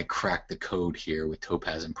I think I cracked the code here with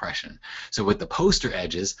Topaz Impression. So with the poster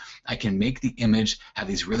edges, I can make the image have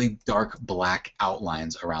these really dark black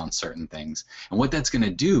outlines around certain things. And what that's going to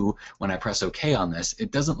do when I press OK on this,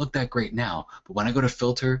 it doesn't look that great now, but when I go to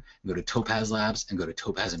Filter, and go to Topaz Labs, and go to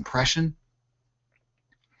Topaz Impression,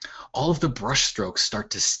 all of the brush strokes start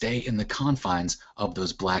to stay in the confines of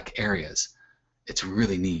those black areas. It's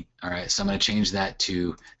really neat. All right, so I'm going to change that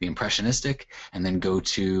to the impressionistic, and then go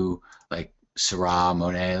to like Seurat,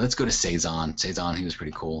 Monet. Let's go to Cezanne. Cezanne, he was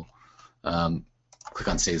pretty cool. Click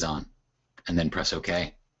on Cezanne, and then press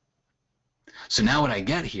OK. So now what I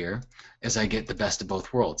get here is I get the best of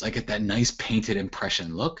both worlds. I get that nice painted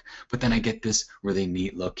impression look, but then I get this really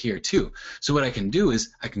neat look here too. So what I can do is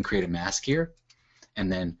I can create a mask here,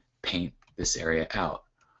 and then paint this area out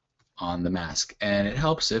on the mask, and it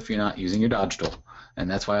helps if you're not using your dodge tool, and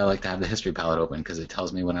that's why I like to have the history palette open, because it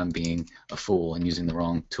tells me when I'm being a fool and using the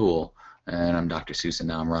wrong tool. And I'm Dr. Seuss and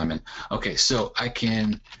now I'm rhyming. Okay, so I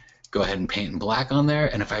can go ahead and paint in black on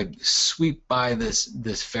there, and if I sweep by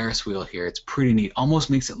this Ferris wheel here, it's pretty neat. Almost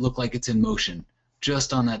makes it look like it's in motion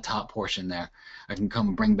just on that top portion there. I can come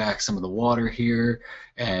and bring back some of the water here,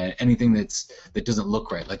 and anything that doesn't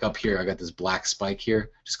look right. Like up here, I got this black spike here.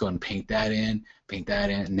 Just go ahead and paint that in,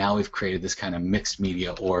 and now we've created this kind of mixed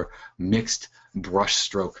media or mixed brush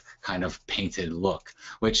stroke kind of painted look.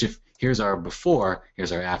 Which, if here's our before,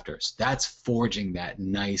 here's our afters. That's forging that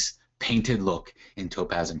nice painted look in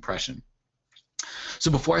Topaz Impression.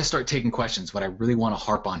 So before I start taking questions, what I really want to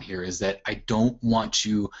harp on here is that I don't want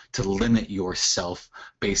you to limit yourself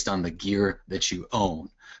based on the gear that you own,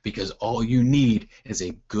 because all you need is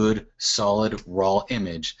a good, solid, raw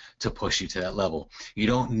image to push you to that level. You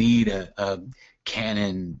don't need a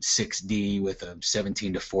Canon 6D with a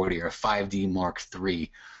 17-40 or a 5D Mark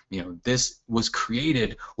III. You know, this was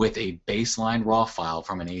created with a baseline raw file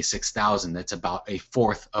from an A6000 that's about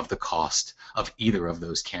 1/4 of the cost of either of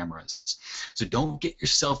those cameras. So don't get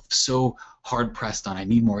yourself so hard pressed on I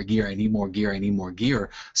need more gear, I need more gear, I need more gear.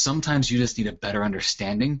 Sometimes you just need a better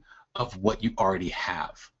understanding of what you already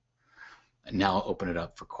have. And now I'll open it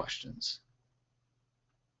up for questions.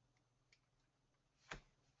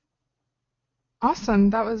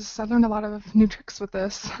 Awesome. I learned a lot of new tricks with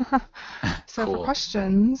this. So Cool. for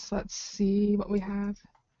questions, let's see what we have.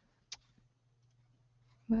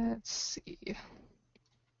 Let's see.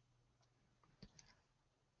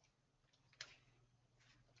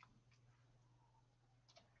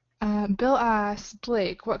 Bill asks,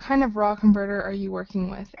 Blake, what kind of raw converter are you working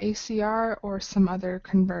with? ACR or some other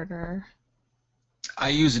converter? I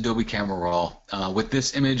use Adobe Camera Raw. With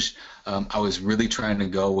this image, I was really trying to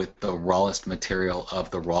go with the rawest material of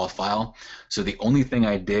the raw file. So the only thing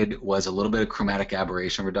I did was a little bit of chromatic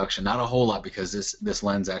aberration reduction. Not a whole lot, because this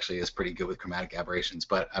lens actually is pretty good with chromatic aberrations,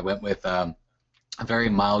 but I went with a very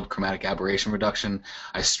mild chromatic aberration reduction.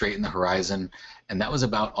 I straightened the horizon, and that was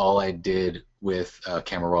about all I did with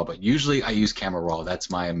Camera Raw. But usually I use Camera Raw.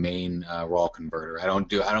 That's my main raw converter. I don't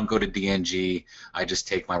go to DNG. I just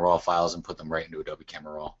take my raw files and put them right into Adobe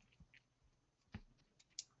Camera Raw.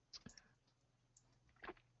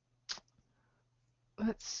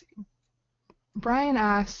 Let's see. Brian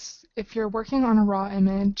asks, if you're working on a raw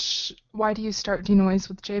image, why do you start denoise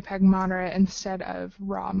with JPEG moderate instead of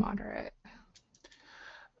raw moderate?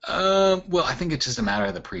 Well, I think it's just a matter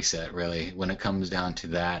of the preset, really. When it comes down to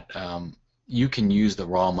that, you can use the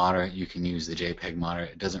raw moderate, you can use the JPEG moderate.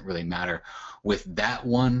 It doesn't really matter. With that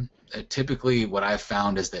one, typically what I've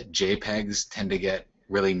found is that JPEGs tend to get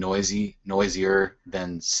really noisier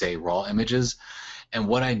than, say, raw images. And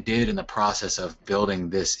what I did in the process of building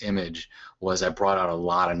this image was I brought out a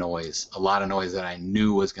lot of noise that I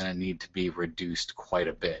knew was going to need to be reduced quite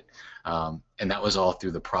a bit. And that was all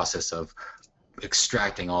through the process of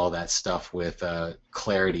extracting all that stuff with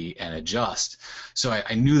clarity and adjust. So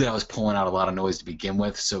I knew that I was pulling out a lot of noise to begin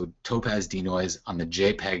with, so Topaz denoise on the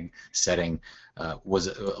JPEG setting was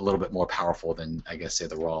a little bit more powerful than, I guess, say,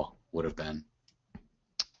 the raw would have been.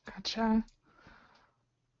 Gotcha.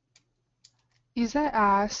 Yvette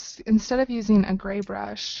asks, instead of using a gray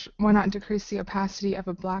brush, why not decrease the opacity of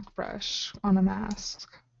a black brush on a mask?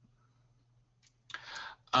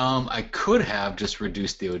 I could have just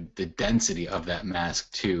reduced the density of that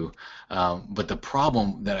mask too, but the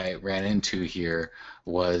problem that I ran into here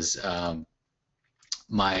was the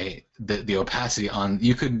opacity on.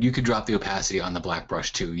 You could drop the opacity on the black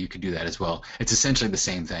brush too. You could do that as well. It's essentially the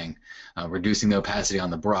same thing. Reducing the opacity on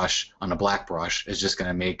the brush, on a black brush, is just going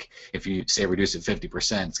to make, if you say reduce it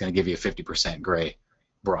 50%, it's going to give you a 50% gray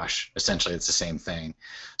brush. Essentially, it's the same thing.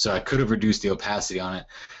 So I could have reduced the opacity on it.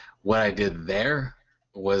 What I did there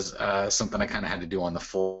was something I kind of had to do on the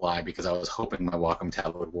fly, because I was hoping my Wacom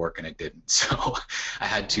tablet would work and it didn't. So I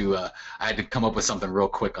had to come up with something real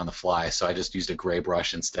quick on the fly. So I just used a gray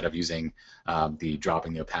brush instead of using the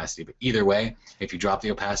dropping the opacity. But either way, if you drop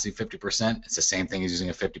the opacity 50%, it's the same thing as using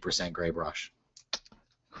a 50% gray brush.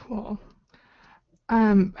 Cool.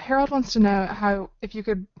 Harold wants to know if you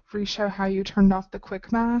could re-show how you turned off the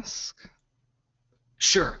quick mask.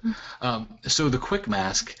 Sure. So the quick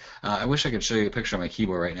mask, I wish I could show you a picture on my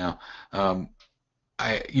keyboard right now.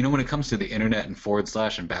 When it comes to the internet and forward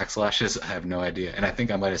slash and backslashes, I have no idea. And I think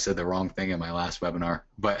I might have said the wrong thing in my last webinar.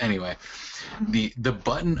 But anyway, the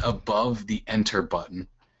button above the enter button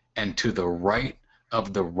and to the right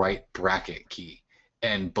of the right bracket key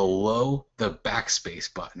and below the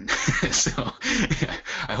backspace button. So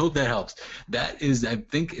I hope that helps. That is, I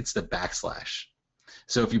think it's the backslash.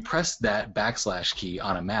 So if you press that backslash key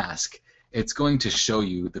on a mask, it's going to show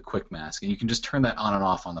you the quick mask, and you can just turn that on and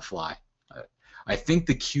off on the fly. I think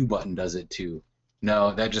the Q button does it too.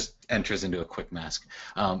 No, that just enters into a quick mask.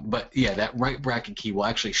 But yeah, that right bracket key will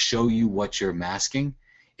actually show you what you're masking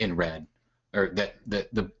in red, or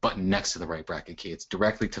the button next to the right bracket key. It's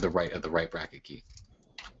directly to the right of the right bracket key.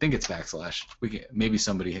 I think it's backslash. Maybe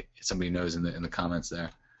somebody knows in the comments there.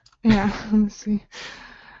 Yeah, let's see.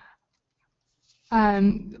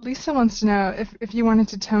 Lisa wants to know if you wanted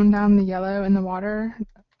to tone down the yellow in the water,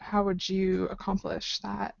 how would you accomplish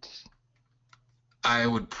that? I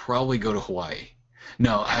would probably go to Hawaii.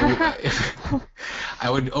 No, I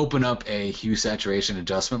would open up a hue saturation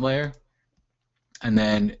adjustment layer, and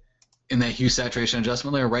then in that hue saturation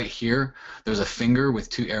adjustment layer right here, there's a finger with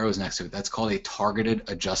two arrows next to it. That's called a targeted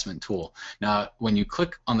adjustment tool. Now, when you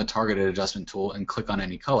click on the targeted adjustment tool and click on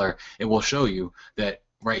any color, it will show you that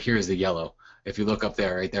right here is the yellow. If you look up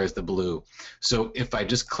there, right there is the blue. So if I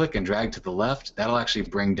just click and drag to the left, that'll actually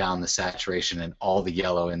bring down the saturation and all the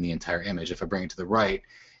yellow in the entire image. If I bring it to the right,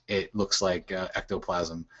 it looks like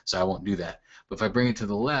ectoplasm, so I won't do that. But if I bring it to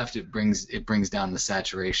the left, it brings down the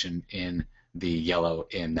saturation in the yellow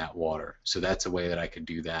in that water. So that's a way that I could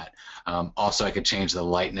do that. Also, I could change the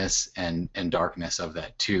lightness and darkness of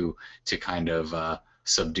that too, to kind of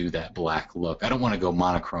subdue that black look. I don't want to go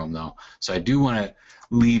monochrome though, so I do want to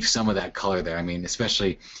leave some of that color there. I mean,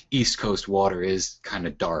 especially East Coast water is kind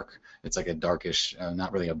of dark. It's like a darkish,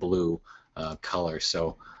 not really a blue color.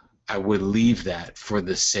 So I would leave that for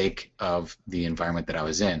the sake of the environment that I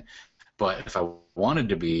was in. But if I wanted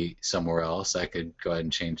to be somewhere else, I could go ahead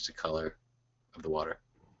and change the color of the water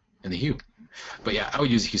and the hue. But yeah, I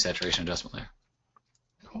would use the hue saturation adjustment layer.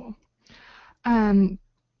 Cool.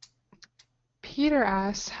 Peter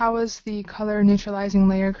asks, how was the color neutralizing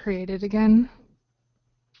layer created again?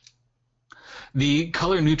 The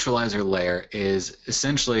color neutralizer layer is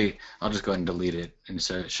essentially, I'll just go ahead and delete it and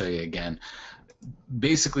show you again.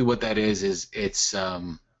 Basically what that is it's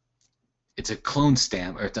a clone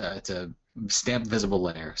stamp, or it's a stamp visible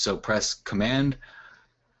layer. So press Command,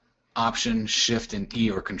 Option, Shift, and E,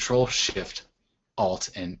 or Control, Shift, Alt,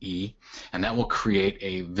 and E, and that will create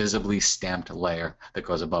a visibly stamped layer that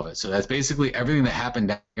goes above it. So that's basically everything that happened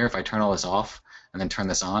down here. If I turn all this off and then turn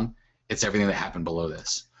this on, it's everything that happened below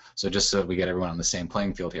this. So just so that we get everyone on the same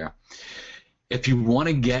playing field here. If you want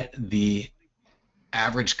to get the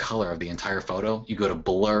average color of the entire photo, you go to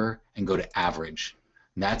Blur and go to Average.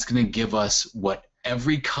 And that's going to give us what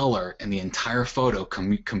every color in the entire photo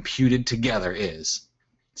computed together is.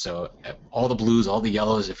 So all the blues, all the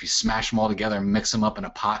yellows, if you smash them all together and mix them up in a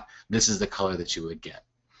pot, this is the color that you would get.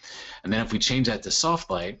 And then if we change that to soft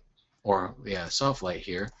light, or soft light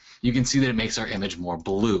here, you can see that it makes our image more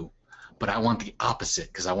blue. But I want the opposite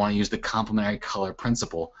because I want to use the complementary color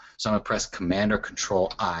principle. So I'm going to press Command or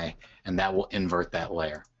Control I, and that will invert that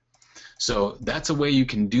layer. So that's a way you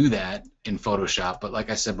can do that in Photoshop, but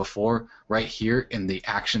like I said before, right here in the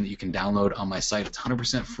action that you can download on my site, it's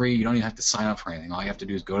 100% free. You don't even have to sign up for anything. All you have to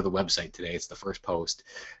do is go to the website today. It's the first post.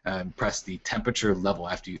 Press the temperature level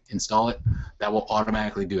after you install it. That will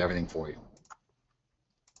automatically do everything for you.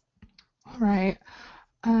 All right.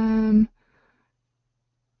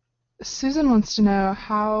 Susan wants to know,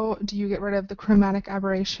 how do you get rid of the chromatic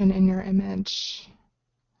aberration in your image?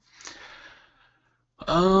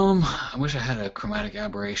 I wish I had a chromatic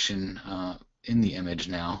aberration in the image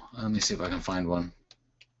now. Let me see if I can find one.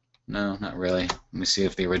 No, not really. Let me see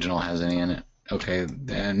if the original has any in it. Okay,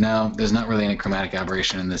 no, there's not really any chromatic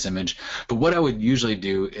aberration in this image. But what I would usually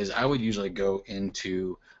do is I would usually go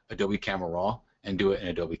into Adobe Camera Raw and do it in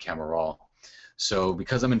Adobe Camera Raw. So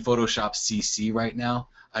because I'm in Photoshop CC right now,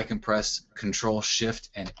 I can press Control, Shift,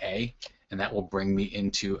 and A, and that will bring me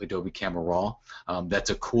into Adobe Camera Raw. That's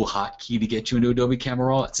a cool hotkey to get you into Adobe Camera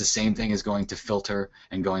Raw. It's the same thing as going to Filter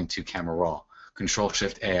and going to Camera Raw. Control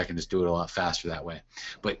Shift A, I can just do it a lot faster that way.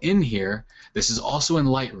 But in here, this is also in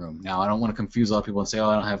Lightroom. Now, I don't want to confuse a lot of people and say, oh,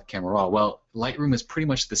 I don't have Camera Raw. Well, Lightroom is pretty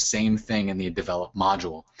much the same thing in the Develop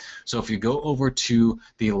module. So if you go over to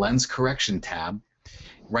the Lens Correction tab,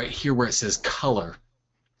 right here where it says Color,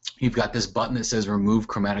 you've got this button that says Remove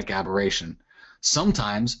Chromatic Aberration.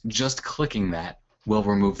 Sometimes just clicking that will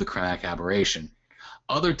remove the chromatic aberration.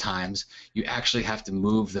 Other times you actually have to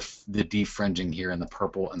move the defringing here in the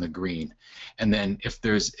purple and the green. And then if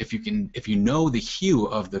you know the hue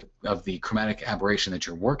of the chromatic aberration that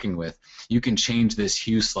you're working with, you can change this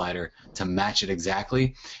hue slider to match it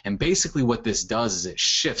exactly. And basically what this does is it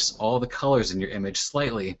shifts all the colors in your image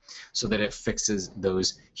slightly so that it fixes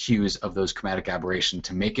those hues of those chromatic aberration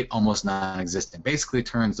to make it almost non-existent. Basically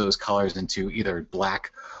turns those colors into either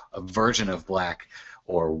black, a version of black,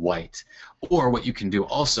 or white. Or what you can do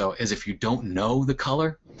also is if you don't know the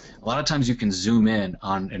color, a lot of times you can zoom in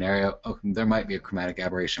on an area. Oh, there might be a chromatic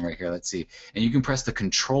aberration right here. Let's see. And you can press the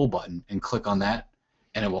Control button and click on that,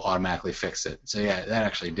 and it will automatically fix it. So yeah, that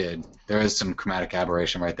actually did. There is some chromatic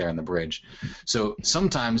aberration right there in the bridge. So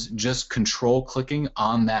sometimes just Control clicking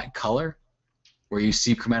on that color where you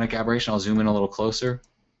see chromatic aberration, I'll zoom in a little closer.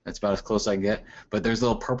 That's about as close as I can get. But there's a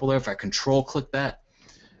little purple there. If I Control click that,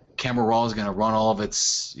 Camera Raw is going to run all of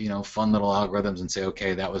its, fun little algorithms and say,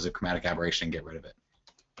 okay, that was a chromatic aberration, and get rid of it.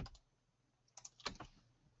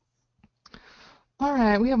 All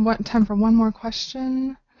right, we have time for one more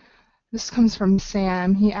question. This comes from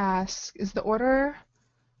Sam. He asks, is the order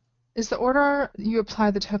you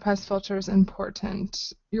apply the Topaz filters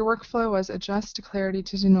important? Your workflow was adjust to clarity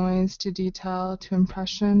to denoise to detail to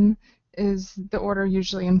impression. Is the order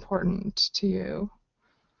usually important to you?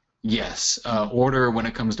 Yes, order when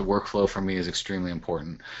it comes to workflow for me is extremely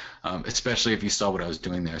important, especially if you saw what I was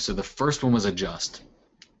doing there. So the first one was adjust.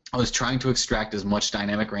 I was trying to extract as much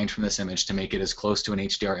dynamic range from this image to make it as close to an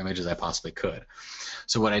HDR image as I possibly could.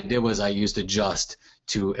 So what I did was I used adjust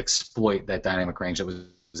to exploit that dynamic range that was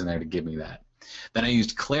in there to give me that. Then I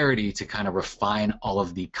used clarity to kind of refine all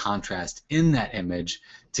of the contrast in that image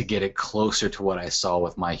to get it closer to what I saw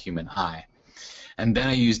with my human eye. And then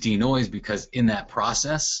I used denoise because in that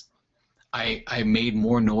process, I made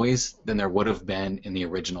more noise than there would have been in the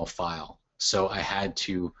original file. So I had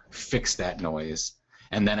to fix that noise.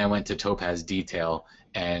 And then I went to Topaz Detail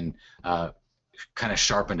and kind of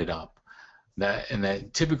sharpened it up.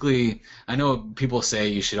 That typically, I know people say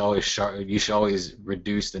you should always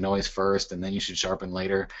reduce the noise first and then you should sharpen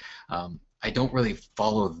later. I don't really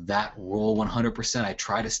follow that rule 100%. I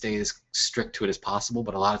try to stay as strict to it as possible,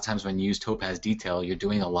 but a lot of times when you use Topaz Detail, you're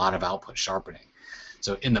doing a lot of output sharpening.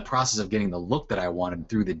 So in the process of getting the look that I wanted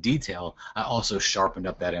through the detail, I also sharpened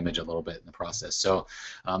up that image a little bit in the process. So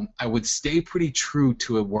I would stay pretty true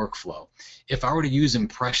to a workflow. If I were to use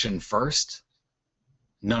impression first,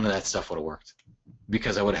 none of that stuff would have worked,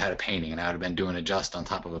 because I would have had a painting and I would have been doing a just on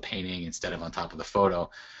top of a painting instead of on top of the photo.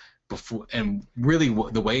 And really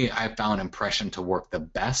the way I found impression to work the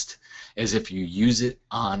best is if you use it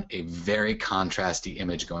on a very contrasty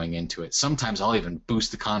image going into it. Sometimes I'll even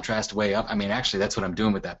boost the contrast way up. I mean, actually, that's what I'm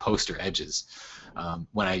doing with that poster edges.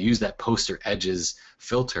 When I use that poster edges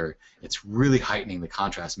filter, it's really heightening the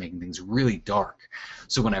contrast, making things really dark.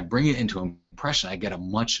 So when I bring it into impression, I get a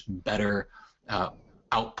much better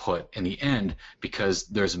output in the end, because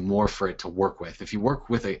there's more for it to work with. If you work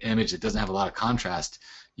with an image that doesn't have a lot of contrast,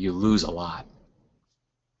 you lose a lot.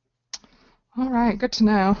 All right, good to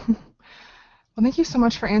know. Well, thank you so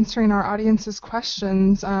much for answering our audience's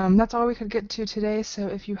questions. That's all we could get to today, so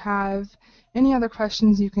if you have any other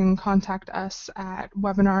questions, you can contact us at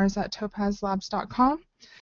webinars@topazlabs.com.